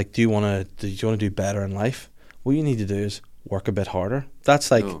someone's like, do you want to do better in life? What you need to do is work a bit harder. That's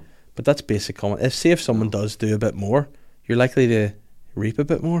like, but that's basic common. If someone does do a bit more, you're likely to reap a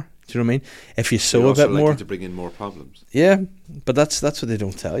bit more. Do you know what I mean? If you sow a bit more, likely to bring in more problems. Yeah, but that's what they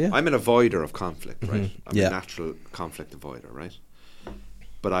don't tell you. I'm an avoider of conflict, right? I'm Yeah. a natural conflict avoider, right?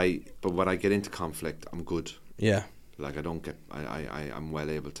 But when I get into conflict, I'm good. Yeah. Like I'm well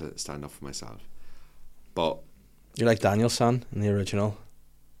able to stand up for myself. But You're like Daniel's son in the original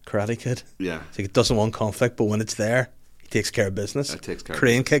Karate Kid. yeah, It's like it doesn't want conflict, but when it's there, he takes care of business. it takes care.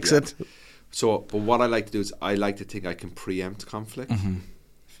 Crane kicks it. So, but what I like to do is I like to think I can preempt conflict.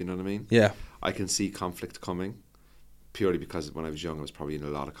 If you know what I mean. Yeah. I can see conflict coming, purely because when I was young, I was probably in a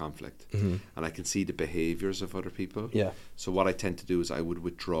lot of conflict, and I can see the behaviours of other people. Yeah. So what I tend to do is I would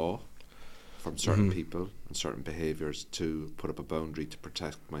withdraw from certain people and certain behaviours to put up a boundary to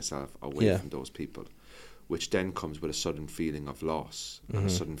protect myself away from those people, which then comes with a sudden feeling of loss and a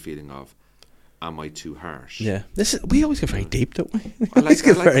sudden feeling of, am I too harsh? Yeah. We always get very deep, don't we? I like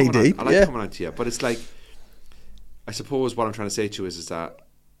very coming deep. I like coming on to you, but it's like, I suppose what I'm trying to say to you is that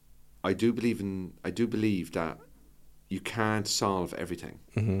I do believe that you can't solve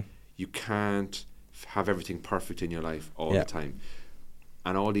everything. You can't have everything perfect in your life all the time.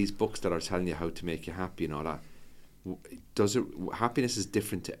 And all these books that are telling you how to make you happy and all that, happiness is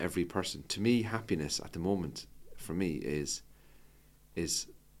different to every person. To me, happiness at the moment for me is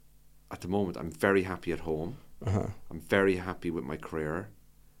at the moment I'm very happy at home. I'm very happy with my career,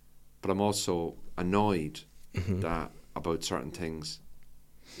 but I'm also annoyed that about certain things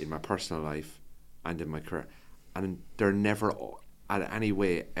in my personal life and in my career, and they're never in any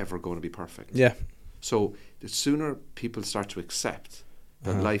way ever going to be perfect. Yeah. So the sooner people start to accept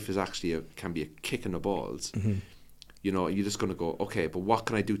that life is actually can be a kick in the balls, you know, you're just going to go, okay, but what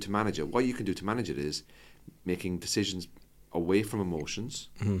can I do to manage it? What you can do to manage it is making decisions away from emotions.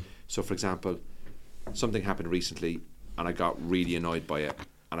 So, for example, something happened recently and I got really annoyed by it,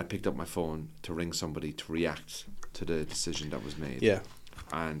 and I picked up my phone to ring somebody to react to the decision that was made. Yeah.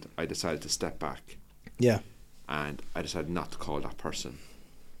 And I decided to step back. Yeah. And I decided not to call that person.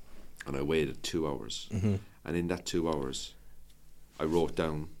 And I waited 2 hours. And in that 2 hours, I wrote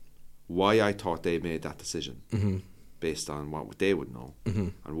down why I thought they made that decision based on what they would know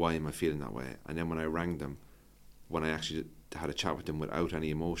and why am I feeling that way. And then when I rang them, when I actually had a chat with them without any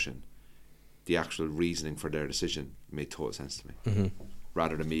emotion, the actual reasoning for their decision made total sense to me.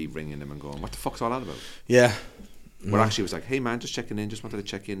 Rather than me ringing them and going, what the fuck's all that about? Yeah. Where actually it was like, hey man, just checking in, just wanted to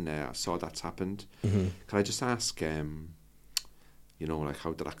check in. I saw that's happened. Can I just ask, you know, like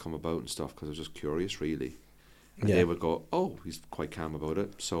how did that come about and stuff? Because I was just curious, really. And they would go, oh, he's quite calm about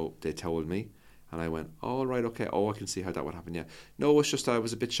it. So they told me, and I went, oh right, okay. Oh, I can see how that would happen. Yeah. No, it's just I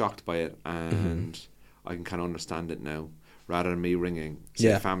was a bit shocked by it, and I can kind of understand it now. Rather than me ringing,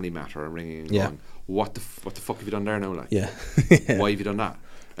 say a family matter, and ringing and going, what the fuck have you done there now? Like, why have you done that?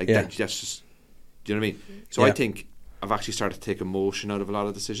 Like that's just, do you know what I mean? So I think I've actually started to take emotion out of a lot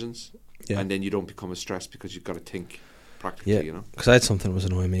of decisions, and then you don't become as stressed because you've got to think practically, you know. Because I had something that was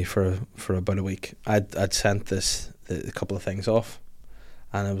annoying me for about a week. I'd sent a couple of things off,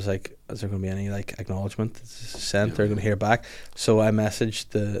 and I was like, is there going to be any like acknowledgement sent? They're going to hear back. So I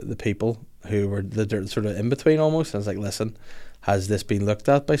messaged the people who were the sort of in between almost. And I was like, listen, has this been looked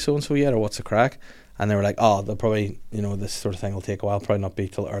at by so and so yet, or what's the crack? And they were like, oh, they'll probably, you know, this sort of thing will take a while, probably not be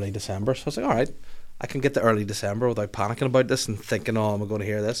till early December. So I was like, all right, I can get to early December without panicking about this and thinking, oh, am I going to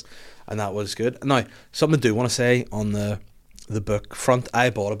hear this? And that was good. Now, something I do want to say on the book front, I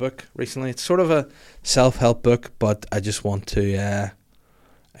bought a book recently. It's sort of a self-help book, but I just want to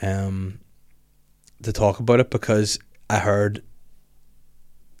talk about it because I heard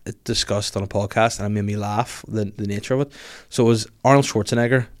it discussed on a podcast and it made me laugh, the nature of it. So it was Arnold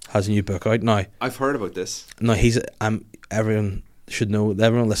Schwarzenegger has a new book out now. I've heard about this. No, everyone should know,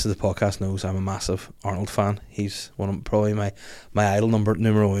 everyone listening to the podcast knows I'm a massive Arnold fan. He's probably my idol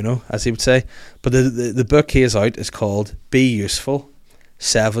numero uno, as he would say. But the book he is out is called Be Useful,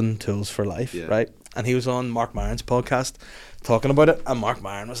 7 Tools for Life, right? And he was on Mark Maron's podcast talking about it, and Mark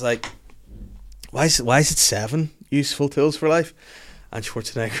Maron was like, why is it 7 useful tools for life? And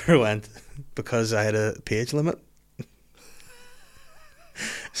Schwarzenegger went, because I had a page limit.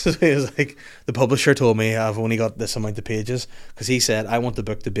 So he was like, the publisher told me I've only got this amount of pages, because he said I want the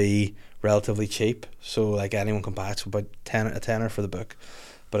book to be relatively cheap, so like anyone can buy it. So about a tenner for the book,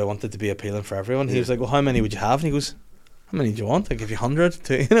 but I want it to be appealing for everyone. He was like, well, how many would you have? And he goes, how many do you want? I give you 100.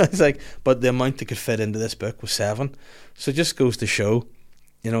 It's like, but the amount that could fit into this book was 7. So it just goes to show,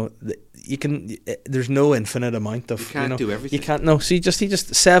 you can. There's no infinite amount of. You can't do everything. You can't. No. So he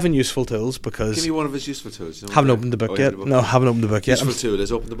just 7 useful tools because. Give me one of his useful tools. Haven't opened the book yet. No, haven't opened the book yet. Useful tool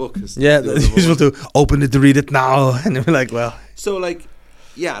is open the book. The useful tool. Open it to read it now, and we're like, well. So like.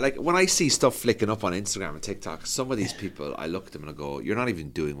 Yeah, like when I see stuff flicking up on Instagram and TikTok, some of these people, I look at them and I go, you're not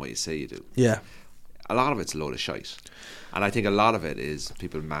even doing what you say you do. Yeah. A lot of it's a load of shite. And I think a lot of it is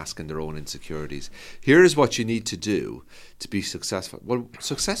people masking their own insecurities. Here's what you need to do to be successful. Well,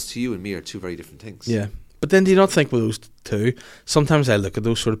 success to you and me are two very different things. Yeah. But then do you not think with those two, sometimes I look at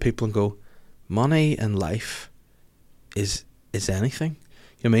those sort of people and go, money and life is anything.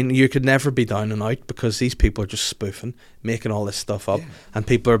 I mean, you could never be down and out because these people are just spoofing, making all this stuff up, and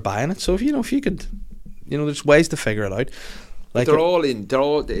people are buying it. So if you could, there's ways to figure it out. Like they're all in. They're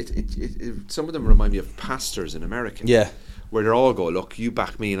all. Some of them remind me of pastors in America. Yeah, where they're all go, look, you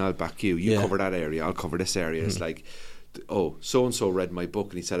back me and I'll back you. You cover that area, I'll cover this area. It's like, oh, so and so read my book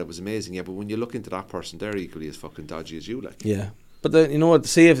and he said it was amazing. Yeah, but when you look into that person, they're equally as fucking dodgy as you. Like, yeah, but you know what?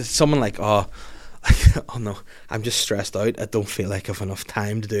 See, if it's someone like, oh no, I'm just stressed out. I don't feel like I've enough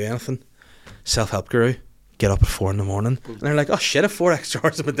time to do anything. Self-help guru, get up at 4 a.m, and they're like, oh shit, I have 4 extra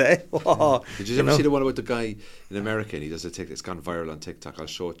hours of a day. Oh, did you ever see the one about the guy in America and he does a TikTok? It's gone viral on TikTok.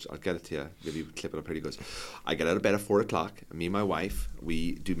 I'll get it to you. Maybe you clip it up here. He goes, I get out of bed at 4 o'clock and me and my wife,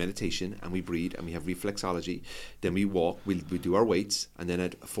 we do meditation and we breathe and we have reflexology. Then we walk, we do our weights, and then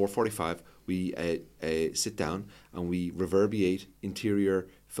at 4:45 we sit down and we reverberate interior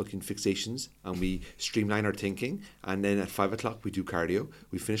fucking fixations and we streamline our thinking, and then at 5 o'clock we do cardio.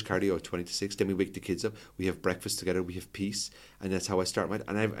 We finish cardio at 20 to 6. Then we wake the kids up. We have breakfast together. We have peace, and that's how I start my.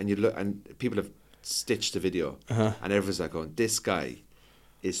 And you look, and people have stitched the video, and everyone's like going, "This guy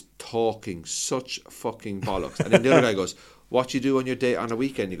is talking such fucking bollocks." And then the other guy goes, "What you do on your day on a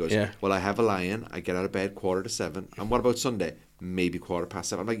weekend?" He goes, "Well, I have a lion. I get out of bed 6:45. And what about Sunday? Maybe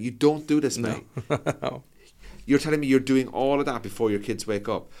 7:15." I'm like, "You don't do this, mate." No. You're telling me you're doing all of that before your kids wake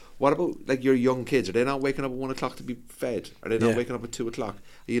up. What about like your young kids? Are they not waking up at 1 o'clock to be fed? Are they not waking up at 2 o'clock?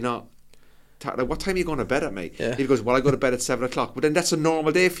 Are you not? Like, what time are you going to bed at, mate? He goes, well, I go to bed at 7 o'clock. But then that's a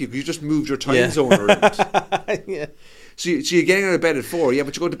normal day for you because you just moved your time zone around. So you're getting out of bed at 4,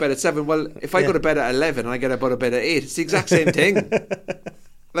 but you go to bed at 7. Well, if I go to bed at 11 and I get out of bed at 8, it's the exact same thing.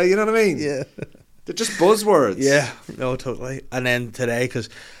 Like, you know what I mean? Yeah. They're just buzzwords. Yeah, no, totally. And then today, because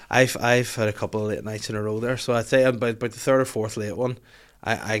I've had a couple of late nights in a row there, so I'd say about the third or fourth late one,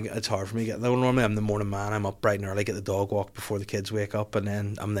 it's hard for me to get. Normally I'm the morning man. I'm up bright and early, get the dog walk before the kids wake up, and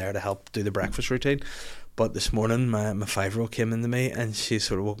then I'm there to help do the breakfast routine. But this morning, my 5-year-old came into me and she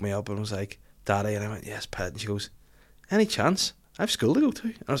sort of woke me up and was like, "Daddy," and I went, "Yes, pet." And she goes, "Any chance? I have school to go to."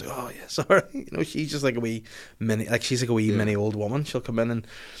 And I was like, "Oh yeah, sorry." She's just like a wee mini, mini old woman. She'll come in and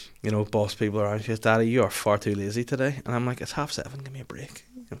boss people around. She goes, "Daddy, you are far too lazy today." And I'm like, "It's 7:30. Give me a break.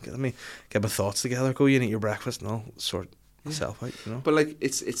 Let me get my thoughts together. Go, you and eat your breakfast, and I'll sort myself out." But like,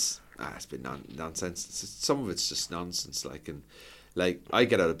 it's been nonsense. Some of it's just nonsense. Like I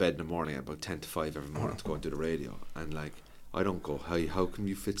get out of bed in the morning at about 10 to 5 every morning to go and do the radio, and like, I don't go, how can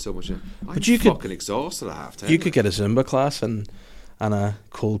you fit so much in? I'm fucking exhausted at 10:30. You could get a Zumba class and a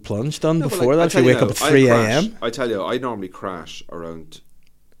cold plunge done before that if you wake up at 3 a.m. I tell you, I normally crash around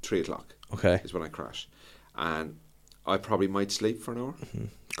 3 o'clock. Okay. Is when I crash. And I probably might sleep for an hour.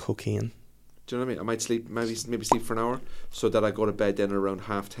 Cocaine. Do you know what I mean? I might sleep, maybe sleep for an hour, so that I go to bed then around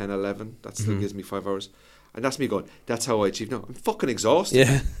 10:30, 11. That still gives me 5 hours. And that's me going, that's how I achieve. No, I'm fucking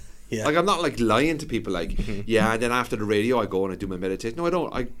exhausted. Yeah. Like, I'm not like lying to people like, and then after the radio I go and I do my meditation. No, I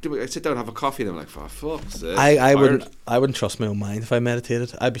don't. I sit down and have a coffee and I'm like, for fuck's sake. I wouldn't trust my own mind if I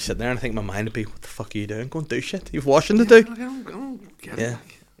meditated. I'd be sitting there and I think my mind would be, what the fuck are you doing? Go and do shit. You've washing to do. I don't get it.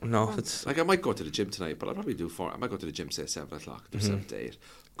 No, it's like, I might go to the gym tonight, but I'll probably I might go to the gym, say 7 o'clock, do 7 to 8,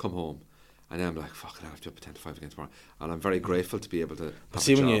 come home, and then I'm like, fuck it, I have to be up at 10 to 5 again tomorrow. And I'm very grateful to be able to. But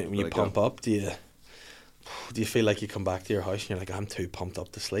see, when you pump up, do you feel like you come back to your house and you're like, I'm too pumped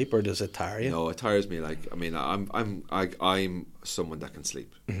up to sleep, or does it tire you? No, it tires me. Like, I mean, I'm someone that can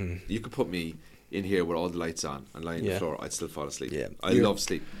sleep. You could put me in here with all the lights on and lie on the floor, I'd still fall asleep. I love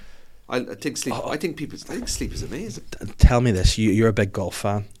sleep. I think sleep. I think sleep is amazing. Tell me this: you're a big golf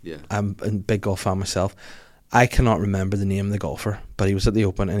fan. Yeah, I'm a big golf fan myself. I cannot remember the name of the golfer, but he was at the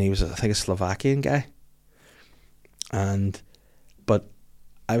Open and he was, I think, a Slovakian guy. But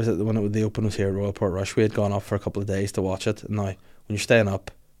I was at the Open was here at Royal Port Rush. We had gone up for a couple of days to watch it. And now, when you're staying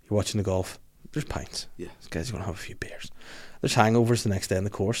up, you're watching the golf. There's pints. Yeah, this guy's going to have a few beers. There's hangovers the next day on the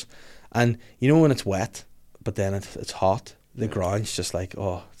course, and when it's wet, but then it's hot. the ground's just like,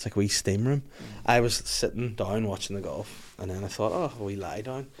 oh, it's like a wee steam room. I was sitting down watching the golf, and then I thought, oh, we lie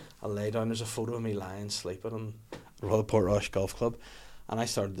down. I'll lay down. There's a photo of me lying, sleeping on Royal Portrush Golf Club, and I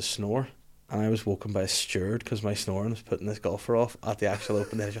started to snore. And I was woken by a steward because my snoring was putting this golfer off at the actual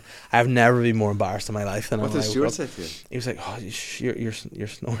Open day. I've never been more embarrassed in my life than what when did the I woke steward up. say to you? He was like, oh, you're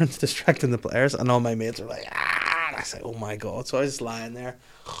snoring's distracting the players. And all my mates were like, ah. And I was like, oh my God. So I was lying there.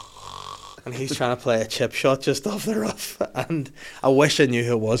 And he's trying to play a chip shot just off the rough. And I wish I knew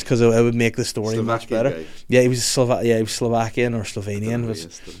who it was because it would make the story much better. Guy. Yeah, he was he was Slovakian or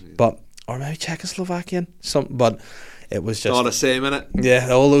Slovenian. But or maybe Czechoslovakian. But it was just all the same, innit? Yeah,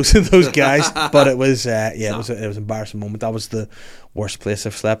 all those guys. But it was it was an embarrassing moment. That was the worst place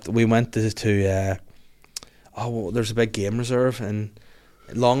I've slept. We went to there's a big game reserve in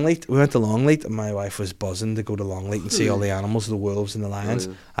Longleat. We went to Longleat, and my wife was buzzing to go to Longleat and see all the animals, the wolves and the lions.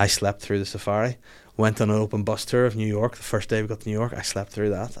 Yeah. I slept through the safari. Went on an open bus tour of New York. The first day we got to New York, I slept through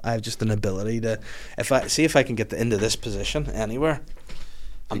that. I have just an ability to, if I can get into this position anywhere,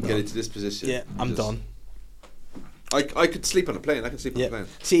 I'm get into this position. Yeah, I'm done. I could sleep on a plane. I can sleep on a plane.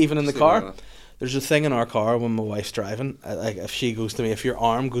 See, even in the Sleep car, like that. there's a thing in our car when my wife's driving. Like if she goes to me, if your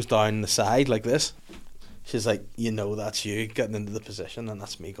arm goes down the side like this, she's like, that's you getting into the position, and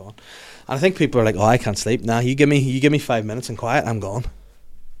that's me gone. And I think people are like, oh, I can't sleep. Nah, you give me 5 minutes and quiet, I'm gone.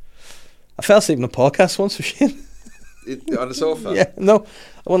 I fell asleep in a podcast once with Shane. On the sofa? Yeah, no,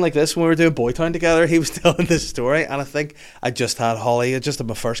 one like this when we were doing Boytown together. He was telling this story, and I think I just had Holly. I just had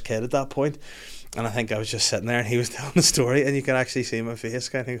my first kid at that point. And I think I was just sitting there and he was telling the story, and you can actually see my face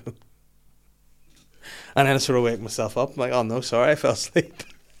kind of go. And then I sort of wake myself up. I'm like, oh no, sorry, I fell asleep.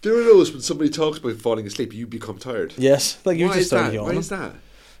 Do you know when somebody talks about falling asleep, you become tired? Yes, like you Why just is started that? yawning. Why is that?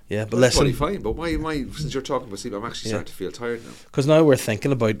 Yeah, but That's listen, probably fine. But why? Since you're talking about sleep, I'm actually starting to feel tired now. because now we're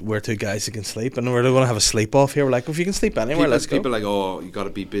thinking about we're two guys that can sleep, and we're going to have a sleep off here. We're like, if you can sleep anywhere, let's go. People are like, oh, you got to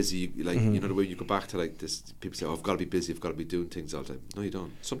be busy. Like you know the way you go back to like this. People say, oh, I've got to be busy. I've got to be doing things all the time. No, you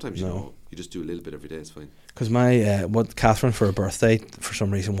don't. Sometimes you just do a little bit every day. It's fine. Because my Catherine for her birthday for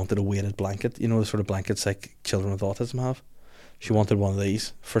some reason wanted a weighted blanket. You know the sort of blankets like children with autism have. She wanted one of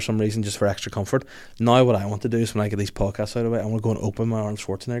these for some reason, just for extra comfort. Now what I want to do is when I get these podcasts out of it, I want to go and open my Arnold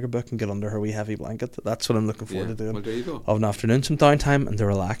Schwarzenegger book and get under her wee heavy blanket. That's what I'm looking forward to doing. Well, there you go. Of an afternoon, some downtime and to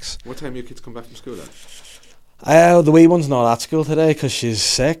relax. What time do your kids come back from school at? The wee one's not at school today because she's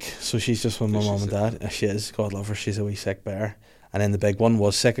sick, so she's just with my Is she mum and sick? dad. She is, God love her, she's a wee sick bear. And then the big one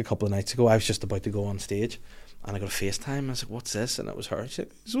was sick a couple of nights ago. I was just about to go on stage and I got a FaceTime. I was like, what's this? And it was her. She's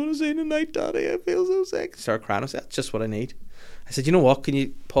like, I just want to say tonight, Daddy, I feel so sick. Started crying. I said, that's just what I need. I said, you know what, can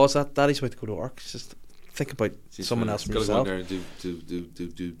you pause that? Daddy's about to go to work. Just think about someone else from yourself. Go in there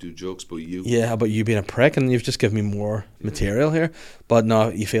and do jokes about you. Yeah, how about you being a prick? And you've just given me more material here. But no,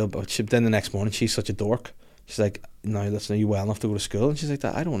 you feel, but then the next morning, she's such a dork. She's like, no, listen, are you well enough to go to school? And she's like,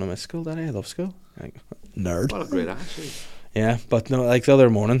 I don't want to miss school, Daddy. I love school. I'm like, nerd. What a great attitude. Yeah, but no, like the other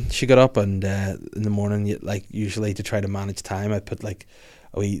morning, she got up and in the morning, like usually to try to manage time, I put like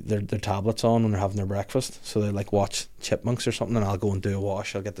their tablets on when they're having their breakfast, so they like watch Chipmunks or something, and I'll go and do a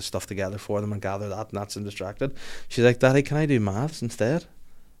wash. I'll get the stuff together for them and gather that, and that's them distracted. She's like, Daddy, can I do maths instead?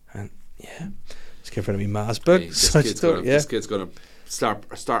 And yeah, just give her me maths book. Hey, this kid's gonna start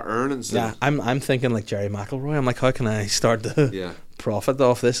earning stuff. Yeah, I'm thinking like Jerry McElroy. I'm like, how can I start to profit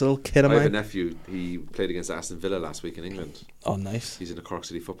off this little kid of I mine? have a nephew. He played against Aston Villa last week in England. Oh, nice. He's in the Cork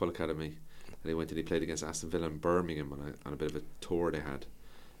City Football Academy, and he went and he played against Aston Villa in Birmingham on a bit of a tour they had.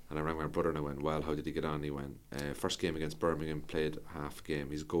 And I rang my brother and I went, well, how did he get on? He went, first game against Birmingham, played half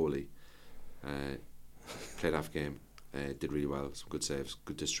game. He's a goalie. Played half game, did really well, some good saves,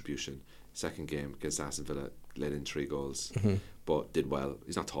 good distribution. Second game against Aston Villa, let in 3 goals, but did well.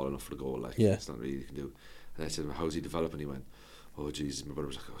 He's not tall enough for the goal, it's not really he can do. And I said, well, how's he developing? He went, oh Jesus. My brother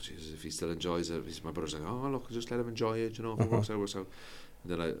was like, oh Jesus, if he still enjoys it. My brother's like, oh look, just let him enjoy it, if it works out, works out.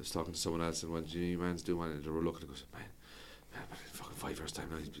 And then I was talking to someone else and went, you man's doing one, and they were looking and goes, man, fucking 5 years time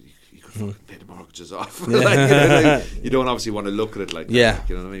now, you could fucking pay the mortgages off. You don't obviously want to look at it like that,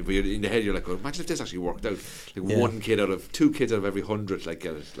 you know what I mean? But in the head you're like, oh, imagine if this actually worked out. Like 2 kids out of every 100 like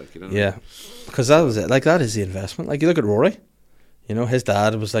get it, like, you know what I mean? Because that was it. Like that is the investment. Like you look at Rory, you know, his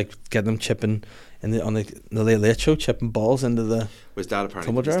dad was like getting them chipping on the late show, chipping balls into the his dad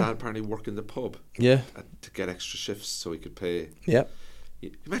apparently worked in the pub to get extra shifts so he could pay.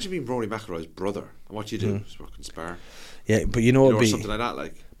 Imagine being Rory McIlroy's brother and what you do is work in Spar. Yeah, but you know what would be something like that,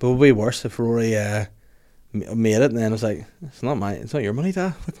 like. But it would be worse if Rory made it and then it was like, it's not your money,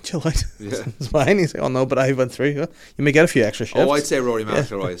 Dad. Chill out. Yeah. It's mine. He's like, oh no, but I went through. You may get a few extra shifts. Oh, I'd say Rory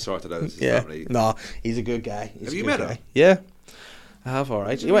McIlroy sorted out his family. No, he's a good guy. Have you met him? Yeah, I have. All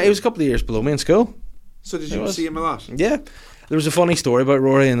right. He was a couple of years below me in school. So did you see him a lot? Yeah. There was a funny story about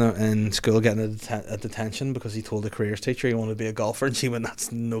Rory in school getting a detention because he told the careers teacher he wanted to be a golfer, and she went,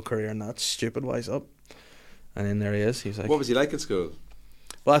 "That's no career in that, stupid, wise up." And then there he is. He's like, what was he like in school?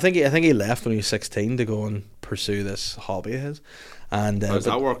 Well, I think he left when he was 16 to go and pursue this hobby of his. And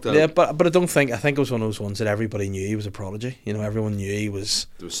that worked out? Yeah, but I think it was one of those ones that everybody knew he was a prodigy. You know, everyone knew he was.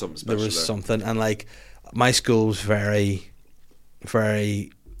 There was something special. There was something, and like my school was very,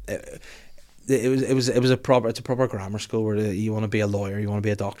 very. It's a proper grammar school where you want to be a lawyer, you want to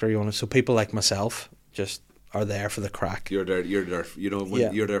be a doctor, so people like myself just are there for the crack. You're there. You're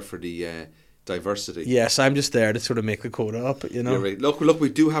there for the diversity. Yes, I'm just there to sort of make the quota up. You know. You're right. Look, we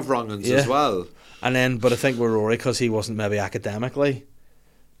do have wrong uns as well. And then, but I think with Rory, because he wasn't maybe academically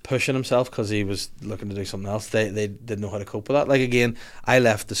pushing himself because he was looking to do something else, they didn't know how to cope with that. Like again, I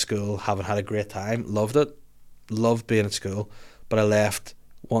left the school having had a great time, loved it, loved being at school, but I left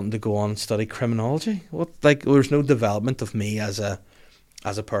wanting to go on and study criminology. There's no development of me as a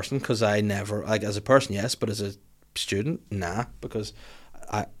person, because I never, like, as a person yes, but as a student nah, because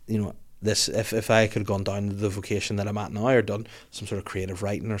this, if I could have gone down the vocation that I'm at now or done some sort of creative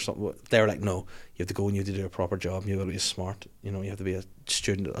writing or something, they were like, no, you have to go and you have to do a proper job, you've got to be smart, you have to be a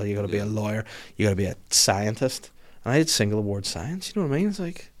student, you got to be a lawyer, you got to be a scientist. And I had single award science, you know what I mean? It's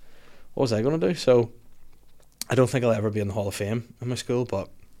like, what was I going to do? So I don't think I'll ever be in the Hall of Fame in my school, but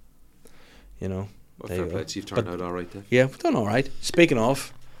well, fair play, you've turned out all right then. Yeah, we've done all right. Speaking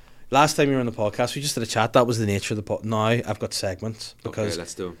of, last time you were on the podcast, we just did a chat. That was the nature of the pod. Now I've got segments because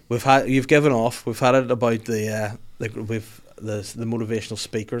let's do them. You've given off. We've had it about the motivational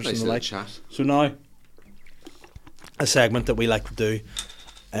speakers nice and the like. Chat. So now a segment that we like to do.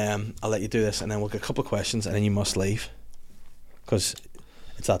 I'll let you do this, and then we'll get a couple of questions, and then you must leave because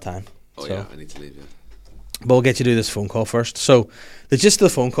it's that time. Oh yeah, I need to leave. Yeah. But we'll get you to do this phone call first. So the gist of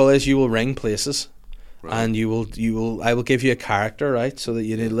the phone call is you will ring places. Right. And I will give you a character, right? So that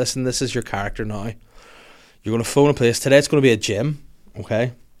you need to listen, this is your character now. You're going to phone a place. Today it's going to be a gym,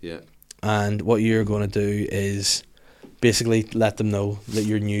 okay? Yeah. And what you're going to do is basically let them know that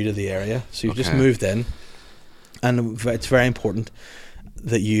you're new to the area. So you've just moved in. And it's very important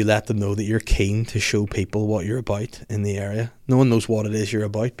that you let them know that you're keen to show people what you're about in the area. No one knows what it is you're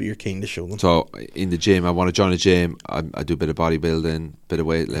about, but you're keen to show them. So in the gym, I want to join a gym. I do a bit of bodybuilding, bit of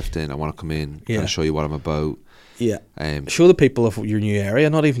weightlifting. I want to come in and show you what I'm about. Yeah. Show the people of your new area,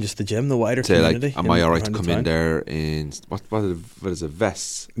 not even just the gym, the wider community. Like, am I alright to come in there in what is it,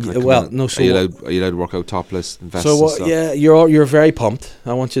 vests? No. So are you allowed to work out topless in vests? So and stuff? Yeah, you're very pumped.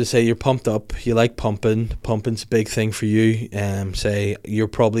 I want you to say you're pumped up. You like pumping. Pumping's a big thing for you. Say you're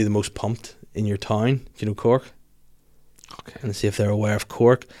probably the most pumped in your town. Do you know Cork? Okay. And see if they're aware of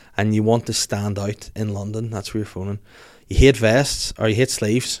Cork. And you want to stand out in London. That's where you're phoning. You hate vests or you hate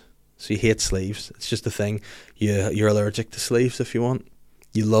sleeves. So you hate sleeves. It's just a thing. You're allergic to sleeves if you want.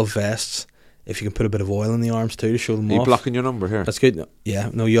 You love vests. If you can put a bit of oil in the arms too to show them off. Are you blocking your number here? That's good. Yeah.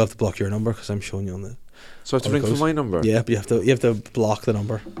 No, you have to block your number because I'm showing you on the... So I have to ring for my number? Yeah, but you have to block the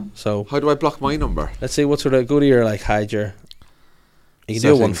number. So how do I block my number? Let's see, what sort of... Go to your, hide your... You can do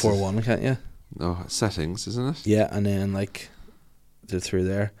a 141, can't you? No, settings, isn't it? Yeah, and then, do it through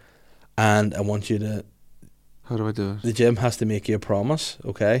there. And I want you to... How do I do it? The gym has to make you a promise,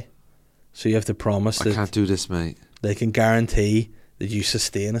 okay? So you have to promise that... I can't do this, mate. They can guarantee that you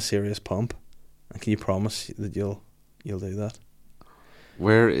sustain a serious pump. And can you promise that you'll do that?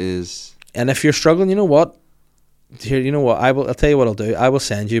 Where is... And if you're struggling, you know what? Here, you know what? I'll tell you what I'll do. I will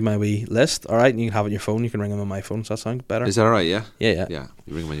send you my wee list, all right? And you can have it on your phone. You can ring them on my phone. Does that sound better? Is that all right, yeah? Yeah. Yeah,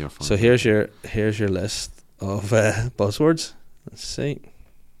 you ring them on your phone. So here's your list of buzzwords. Let's see.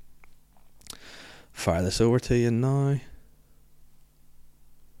 Fire this over to you now.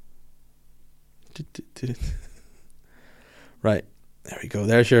 Right, there we go.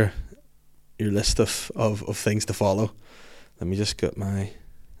 There's your list of things to follow. Let me just get my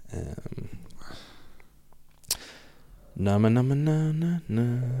na. Where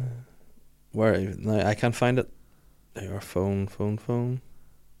no, I can't find it. There, phone.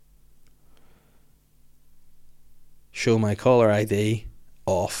 Show my caller ID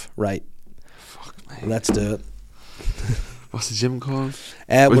off. Right. Fuck me. Let's do it. What's the gym called?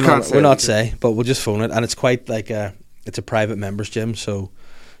 We'll not say, but we'll just phone it, and it's quite like it's a private members gym, so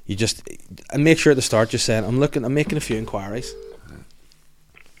you just and make sure at the start just saying I'm making a few inquiries.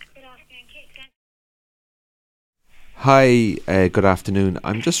 Hi, good afternoon.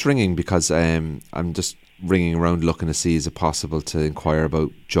 I'm just ringing because I'm just ringing around looking to see is it possible to inquire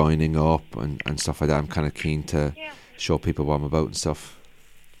about joining up and stuff like that. I'm kind of keen to show people what I'm about and stuff.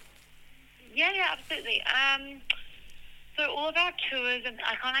 Yeah, absolutely. So all of our tours, and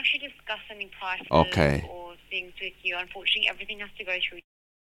I can't actually discuss any prices Okay. or things with you. Unfortunately, everything has to go through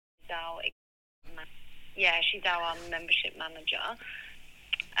our. Yeah, she's our membership manager.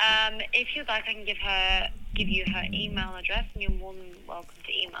 If you'd like, I can give you her email address, and you're more than welcome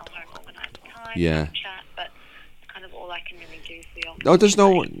to email her and organise a time Yeah. to chat. But it's kind of all I can really do for you. No, there's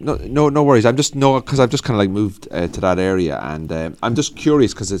no worries. Because I've just kind of like moved to that area, and I'm just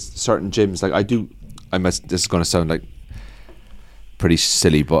curious because it's certain gyms. Like this is going to sound like pretty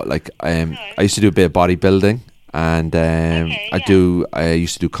silly, but like I used to do a bit of bodybuilding, and I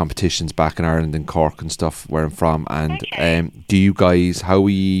used to do competitions back in Ireland in Cork and stuff where I'm from. And do you guys,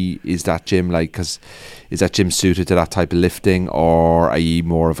 is that gym like? Because is that gym suited to that type of lifting, or are you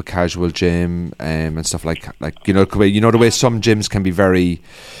more of a casual gym and stuff like the way some gyms can be very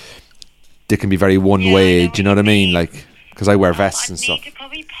one way. Do you know what I mean? Like, because I wear vests and stuff. I need to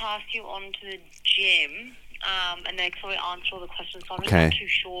probably pass you on to the gym. And they probably answer all the questions. So I'm Okay. not too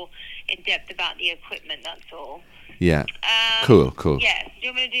sure in depth about the equipment. That's all. Yeah. Cool. Yes. Do you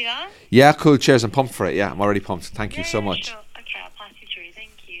want me to do that? Yeah, cool. Cheers. I'm pumped for it. Yeah, I'm already pumped. Thank you so much. Sure. Okay, I'll pass you through.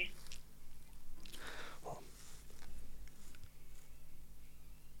 Thank you.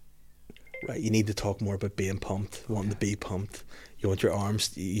 Right, you need to talk more about being pumped, wanting to be pumped. You want your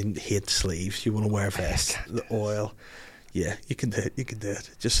arms, you hate sleeves, you want to wear vests, the oil. Yeah, you can do it.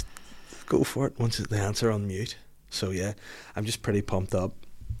 Just go for it once the answer on mute. So yeah, I'm just pretty pumped up.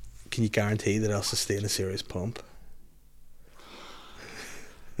 Can you guarantee that I'll sustain a serious pump?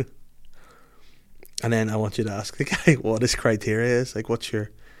 And then I want you to ask the guy what his criteria is. Like, what's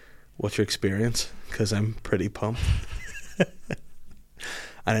your experience? Because I'm pretty pumped.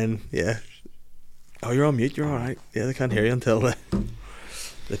 And then, yeah. Oh, you're on mute. You're all right. Yeah, they can't hear you until they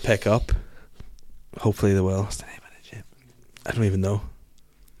pick up. Hopefully they will. What's the name of the gym? I don't even know.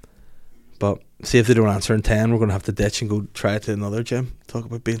 But see if they don't answer in 10, we're going to have to ditch and go try it to another gym. Talk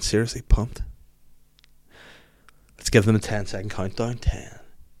about being seriously pumped. Let's give them a 10-second countdown. 10,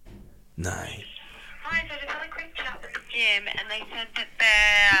 9. Hi, so I just had a quick chat with the gym, and they said that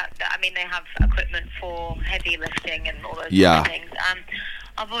they have equipment for heavy lifting and all those sort of things.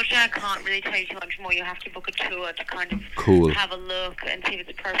 Unfortunately, I can't really tell you too much more. You'll have to book a tour to kind of have a look and see if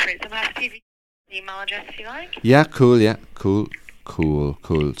it's appropriate. So I'm happy to give you the email address if you like. Yeah, cool. Yeah, cool.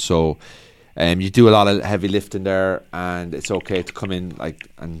 So, you do a lot of heavy lifting there, and it's okay to come in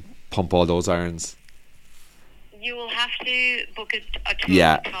and pump all those irons. You will have to book a tour.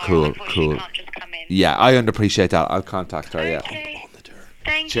 Yeah, cool. You can't just come in. Yeah, I appreciate that. I'll contact her. Okay. Yeah.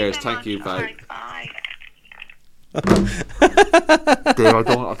 Thank Cheers. you so Thank much. you. Bye. Right, bye. Dude,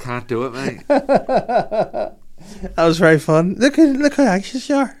 I can't do it, mate. That was very fun. Look how anxious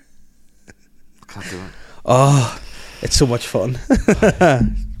you are. Can't do it. Oh, it's so much fun. Do you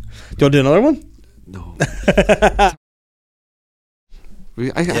want to do another one? No.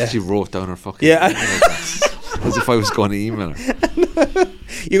 I actually wrote down her fucking email address as if I was going to email her.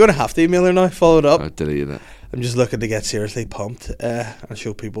 You're going to have to email her now. Follow it up. I deleted it. I'm just looking to get seriously pumped and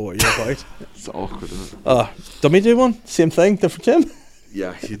show people what you're about. It's awkward, isn't it? Don't we do one? Same thing, different gym?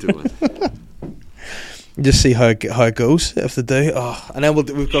 Yeah, you do it. Just see how it goes if they do. And then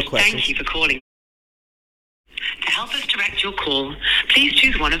we've got questions. Thank you for calling. To help us direct your call, please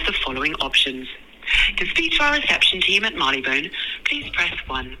choose one of the following options. To speak to our reception team at Marleybone, please press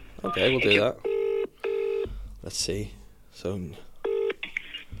 1. Okay, we'll do that. Let's see. So,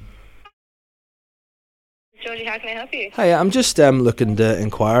 Georgie, how can I help you? hi, I'm just looking to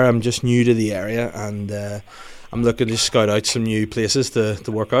inquire. I'm just new to the area, and I'm looking to scout out some new places to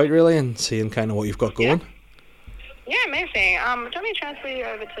work out, really, and seeing kind of what you've got going. Yeah, amazing. Do you want me to transfer you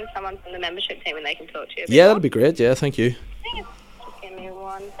over to someone from the membership team and they can talk to you? Yeah, that'd be great. Yeah, thank you. Just give me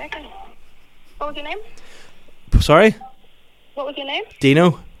 1 second. What was your name? Sorry? What was your name?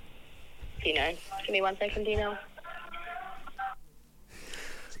 Dino? Dino. Give me 1 second, Dino.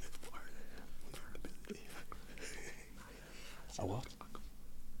 A what?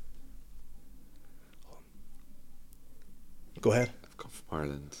 Go ahead. I've come from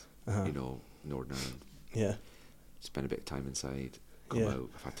Ireland, Northern Ireland. Yeah. Spent a bit of time inside. Come out.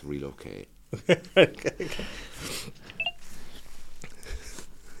 I've had to relocate. Okay.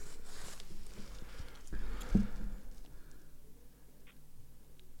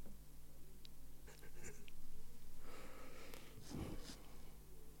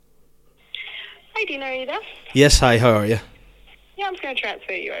 Hi, Dino, are you there? Yes, hi, how are you? Yeah, I'm just going to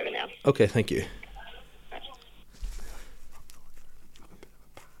transfer you over now. Okay, thank you.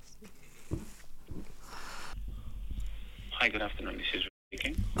 Hi, good afternoon. This is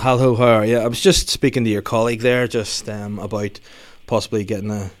speaking. Hello, how are you? I was just speaking to your colleague there, just about possibly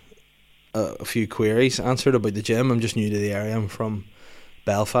getting a few queries answered about the gym. I'm just new to the area. I'm from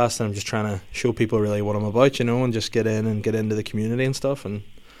Belfast, and I'm just trying to show people really what I'm about, and just get in and get into the community and stuff. And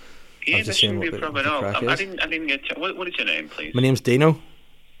Yeah, I was that just seeing shouldn't be a what the problem at all. crack I is. didn't get what is your name, please? My name's Dino.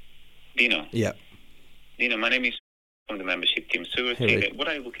 Dino. Yeah. Dino, my name is from the membership team. So we're Hey, saying right. that what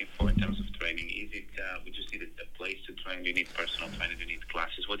are you looking for in terms of training? Is it we just need a place to train? Do you need personal training? Do you need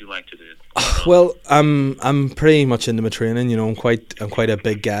classes? What do you like to do? Well, I'm pretty much into my training. I'm quite a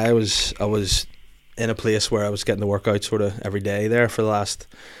big guy. I was in a place where I was getting to work out sort of every day there for the last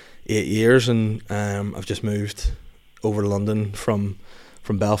 8 years, and I've just moved over to London from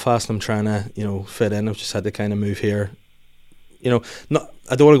Belfast. I'm trying to fit in. I've just had to kind of move here. Not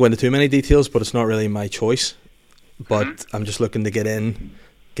I don't want to go into too many details, but it's not really my choice. But I'm just looking to get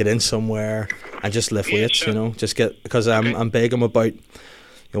in somewhere and just lift weights. Sure. Just get, because I'm big. I'm about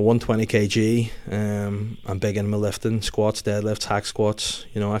 120 kg. I'm big in my lifting, squats, deadlifts, hack squats,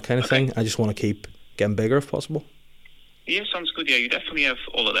 that kind of thing. I just want to keep getting bigger if possible. Yeah, sounds good. Yeah, you definitely have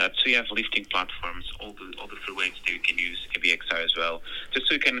all of that. So you have lifting platforms, all the free weights that you can use, heavy XR as well. Just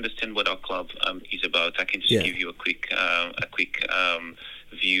so you can understand what our club is about, I can just give you a quick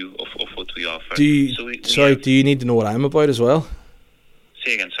view of what we offer. Do you need to know what I'm about as well?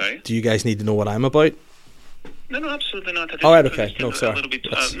 Say again, sorry? Do you guys need to know what I'm about? No, absolutely not. All right, okay. No, sorry. A little bit,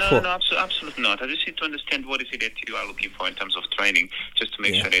 cool. absolutely not. I just need to understand what is it that you are looking for in terms of training, just to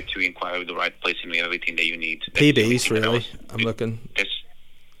make sure that you inquire with the right place and we have everything that you need. PBs, really. I'm looking.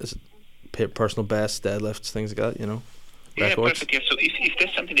 That's personal best, deadlifts, things like that, Yeah, records. perfect. Yeah, so if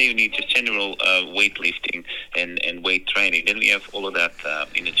there's something that you need, just general weightlifting and weight training, then we have all of that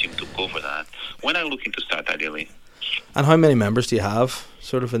in the gym to cover that. When are you looking to start, ideally? And how many members do you have,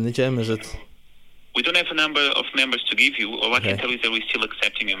 sort of, in the gym? Is it? We don't have a number of members to give you. All I can tell you is that we're still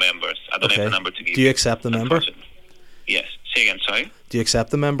accepting new members. I don't have a number to give you. Do you accept the member? Yes. Say again, sorry? Do you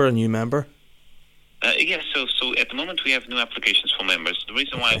accept the member, a new member? Yes, so at the moment we have new applications for members. The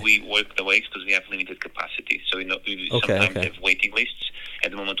reason why we work the way is because we have limited capacity. So we sometimes have waiting lists.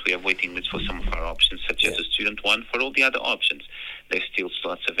 At the moment we have waiting lists for some of our options, such as the student one. For all the other options, there's still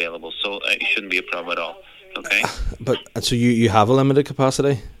slots available. So it shouldn't be a problem at all. Okay? So you have a limited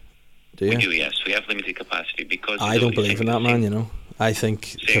capacity? Do you? We do, yes. We have limited capacity because... I don't believe in that, man, I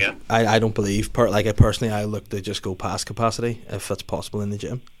think... I don't believe... personally, I look to just go past capacity, if that's possible in the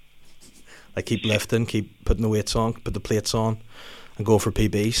gym. Like, keep lifting, keep putting the weights on, put the plates on, and go for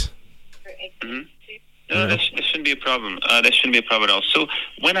PBs. Mm-hmm. No, that shouldn't be a problem. That shouldn't be a problem at all. So,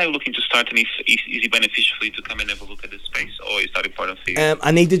 when are you looking to start, and is it beneficial for you to come and have a look at the space, or is that important for you?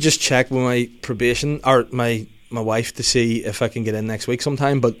 I need to just check with my probation, or my wife, to see if I can get in next week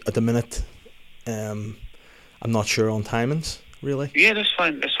sometime, but at the minute, I'm not sure on timings, really. Yeah, that's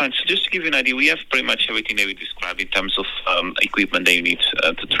fine. So just to give you an idea, we have pretty much everything that we described in terms of equipment that you need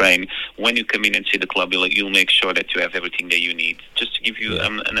to train. When you come in and see the club, you'll make sure that you have everything that you need. Just to give you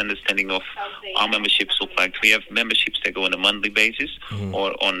an understanding of our memberships look like, we have memberships that go on a monthly basis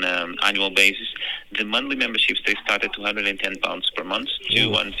or on annual basis. The monthly memberships, they start at £210 per month,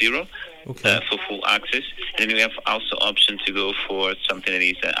 210. For full access, and then we have also option to go for something that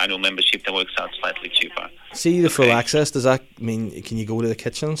is an annual membership that works out slightly cheaper. See, the full access, does that mean can you go to the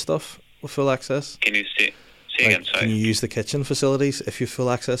kitchen and stuff with full access? Can you say again, sorry? Can you use the kitchen facilities if you have full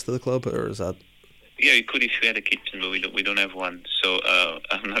access to the club, or is that? Yeah, you could if you had a kitchen, but we don't have one, so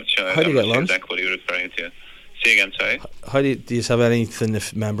I'm not sure. How do you get lunch? Exactly what you're referring to. Say again, sorry. How do you have anything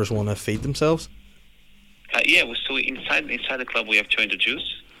if members want to feed themselves? Yeah, so inside the club we have Join the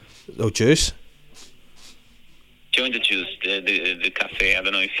Juice. Oh, juice. Join the Juice, the cafe. I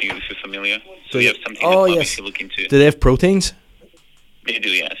don't know if you're familiar. So you have something in the club if you look into. Do they have proteins? They do,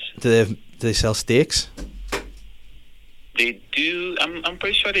 yes. Do they sell steaks? They do. I'm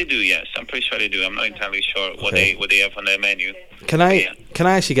pretty sure they do. Yes, I'm pretty sure they do. I'm not entirely sure what they have on their menu. Can I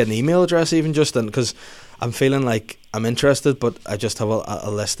actually get an email address even just then? Because I'm feeling like I'm interested, but I just have a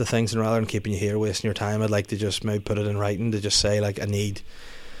list of things, and rather than keeping you here wasting your time, I'd like to just maybe put it in writing to just say, like, I need,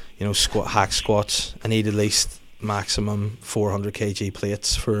 hack squats. I need at least maximum 400 kg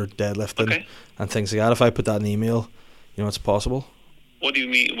plates for deadlifting and things like that. If I put that in the email, it's possible. What do you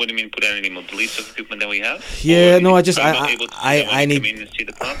mean? What do you mean? Put that in the list of equipment that we have? Yeah, no. I need.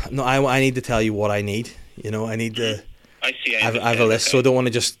 No, I need to tell you what I need. I need to. I see. I have a list, so I don't want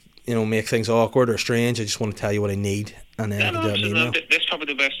to just make things awkward or strange. I just want to tell you what I need, and then I can do it in an email. That's probably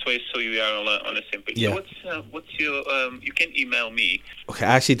the best way, so you are on the same page. Yeah. So what's your? You can email me. Okay,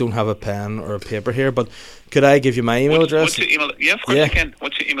 I actually don't have a pen or a paper here, but could I give you my email address? What's your email? Yeah, of course you can.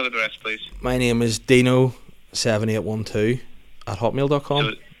 What's your email address, please? My name is Dino7812@hotmail.com.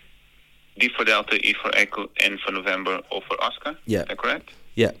 So, D for Delta, E for Echo, N for November, O for Oscar. Yeah. Is that correct?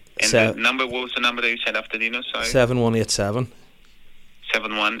 Yeah. And the number, what was the number that you said after Dino? Sorry. 7187.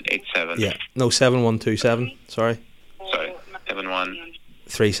 7187. Yeah. No, 7127. Sorry.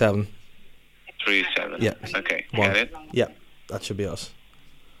 7137. 37. Yeah. Okay. One. Got it. Yeah. That should be us.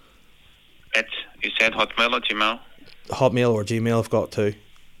 You said Hotmail or Gmail? Hotmail or Gmail, I've got two.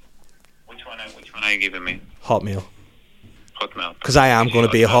 Which one are you giving me? Hotmail. Hotmail. Because I am going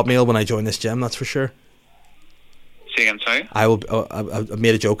to be a Hotmail when I join this gym, that's for sure. Say again, sorry? I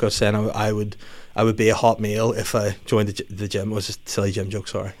made a joke. I was saying I would be a Hotmail if I joined the gym. It was just a silly gym joke,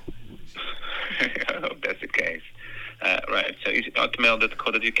 sorry. I hope that's the case. Right, so is it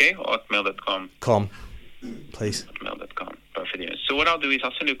hotmail.co.uk or hotmail.com? Com, please. Hotmail.com. Perfect. Yeah. So what I'll do is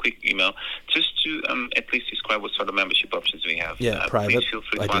I'll send you a quick email just to at least describe what sort of membership options we have. Yeah, private. Please feel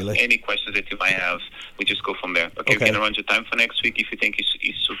free to ask any questions that you might have. We just go from there. Okay. We're going to arrange a time for next week if you think is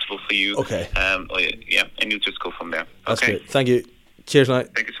suitable for you. Okay. Yeah, and you just go from there. That's okay. great. Thank you. Cheers,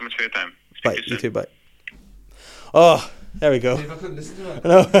 night. Thank you so much for your time. Bye. You too. Bye. Oh, there we go. Dave, I couldn't listen to him.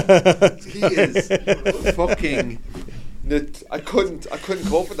 No. He is fucking. I couldn't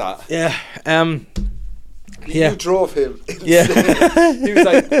cope with that. Yeah. You drove him. Yeah. He was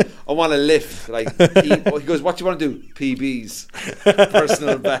like, I want to lift. Like, he goes, what do you want to do? PBs,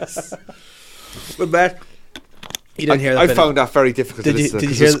 personal bests. But Matt, you didn't hear that. I found that very difficult to listen to.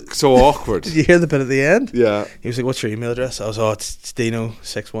 Did you hear? It's so awkward. Did you hear the bit at the end? Yeah. He was like, "What's your email address?" I was, it's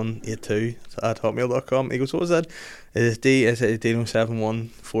Dino6182@hotmail.com. He goes, "What was that?" It's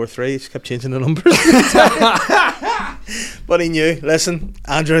Dino7143. He just kept changing the numbers. But he knew. Listen,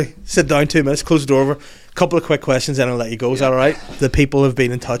 Andrew, sit down 2 minutes, close the door over. Couple of quick questions, then I'll let you go. Is that all right? The people have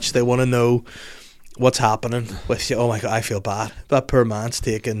been in touch. They want to know what's happening with you. Oh my God, I feel bad. That poor man's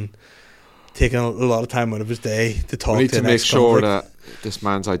taking a lot of time out of his day to talk. We need to make ex-convict. sure that this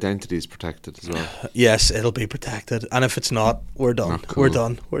man's identity is protected as well. Yes, it'll be protected. And if it's not, we're done. Not cool. We're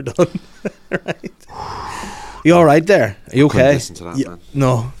done. Right. You all right there? Are you okay? Listen to that, man.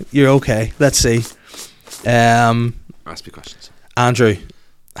 No, you're okay. Let's see. Ask me questions. Andrew,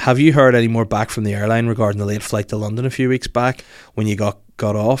 have you heard any more back from the airline regarding the late flight to London a few weeks back when you got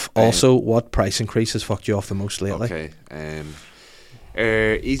off? Also, what price increase has fucked you off the most lately? Okay.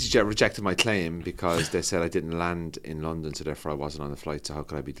 EasyJet rejected my claim because they said I didn't land in London, so therefore I wasn't on the flight. So how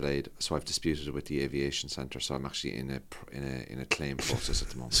could I be delayed? So I've disputed it with the aviation centre. So I'm actually in a claim process at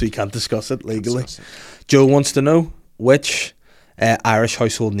the moment. So you can't discuss it legally. Joe wants to know which Irish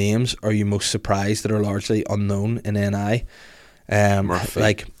household names are you most surprised that are largely unknown in NI?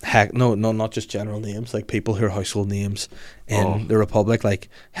 Murphy. Not just general names, like people who are household names in the Republic, like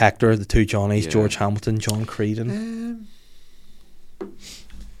Hector, the two Johnnies, George Hamilton, John Creedon.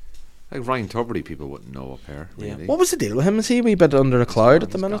 Like Ryan Tubridy, people wouldn't know up here. Really. What was the deal with him? Is he a wee bit under a cloud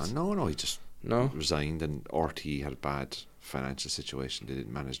at the minute? Gone. No, he just resigned, and RT had a bad financial situation. They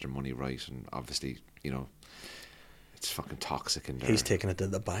didn't manage their money right, and obviously, it's fucking toxic in there. He's taking it to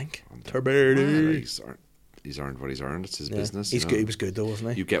the bank. Tubridy. He's earned what he's earned. It's his business. He's good. He was good though,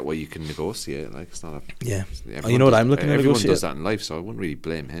 wasn't he? You get what you can negotiate. Like, it's not a You know what I'm looking to negotiate? Everyone does that in life, so I wouldn't really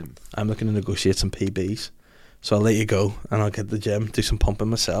blame him. I'm looking to negotiate some PBs. So I'll let you go and I'll get to the gym, do some pumping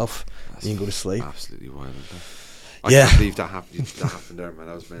myself. And you can go to sleep. Absolutely wild. I can't believe that happened there, man.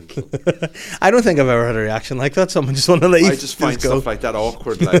 That was mental. I don't think I've ever had a reaction like that. Someone just want to leave. I just find stuff like that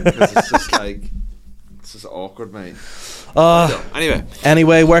awkward, like, because it's just like, it's just awkward, mate.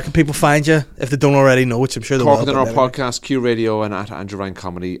 Anyway, where can people find you if they don't already know, which I'm sure they will. Cork in our podcast, Q Radio, and at Andrew Ryan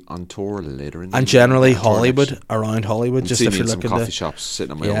Comedy on tour later in the and generally Hollywood, around Hollywood. Just if you're looking some coffee shops,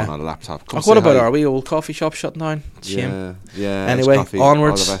 sitting on my own on a laptop. What about our wee old coffee shop shutting down? Shame. Yeah. Anyway, coffee,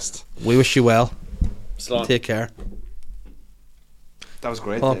 onwards. All the best. We wish you well. Take care. That was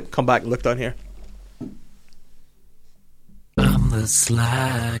great. Well, come back and look down here. I'm the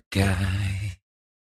SLY guy.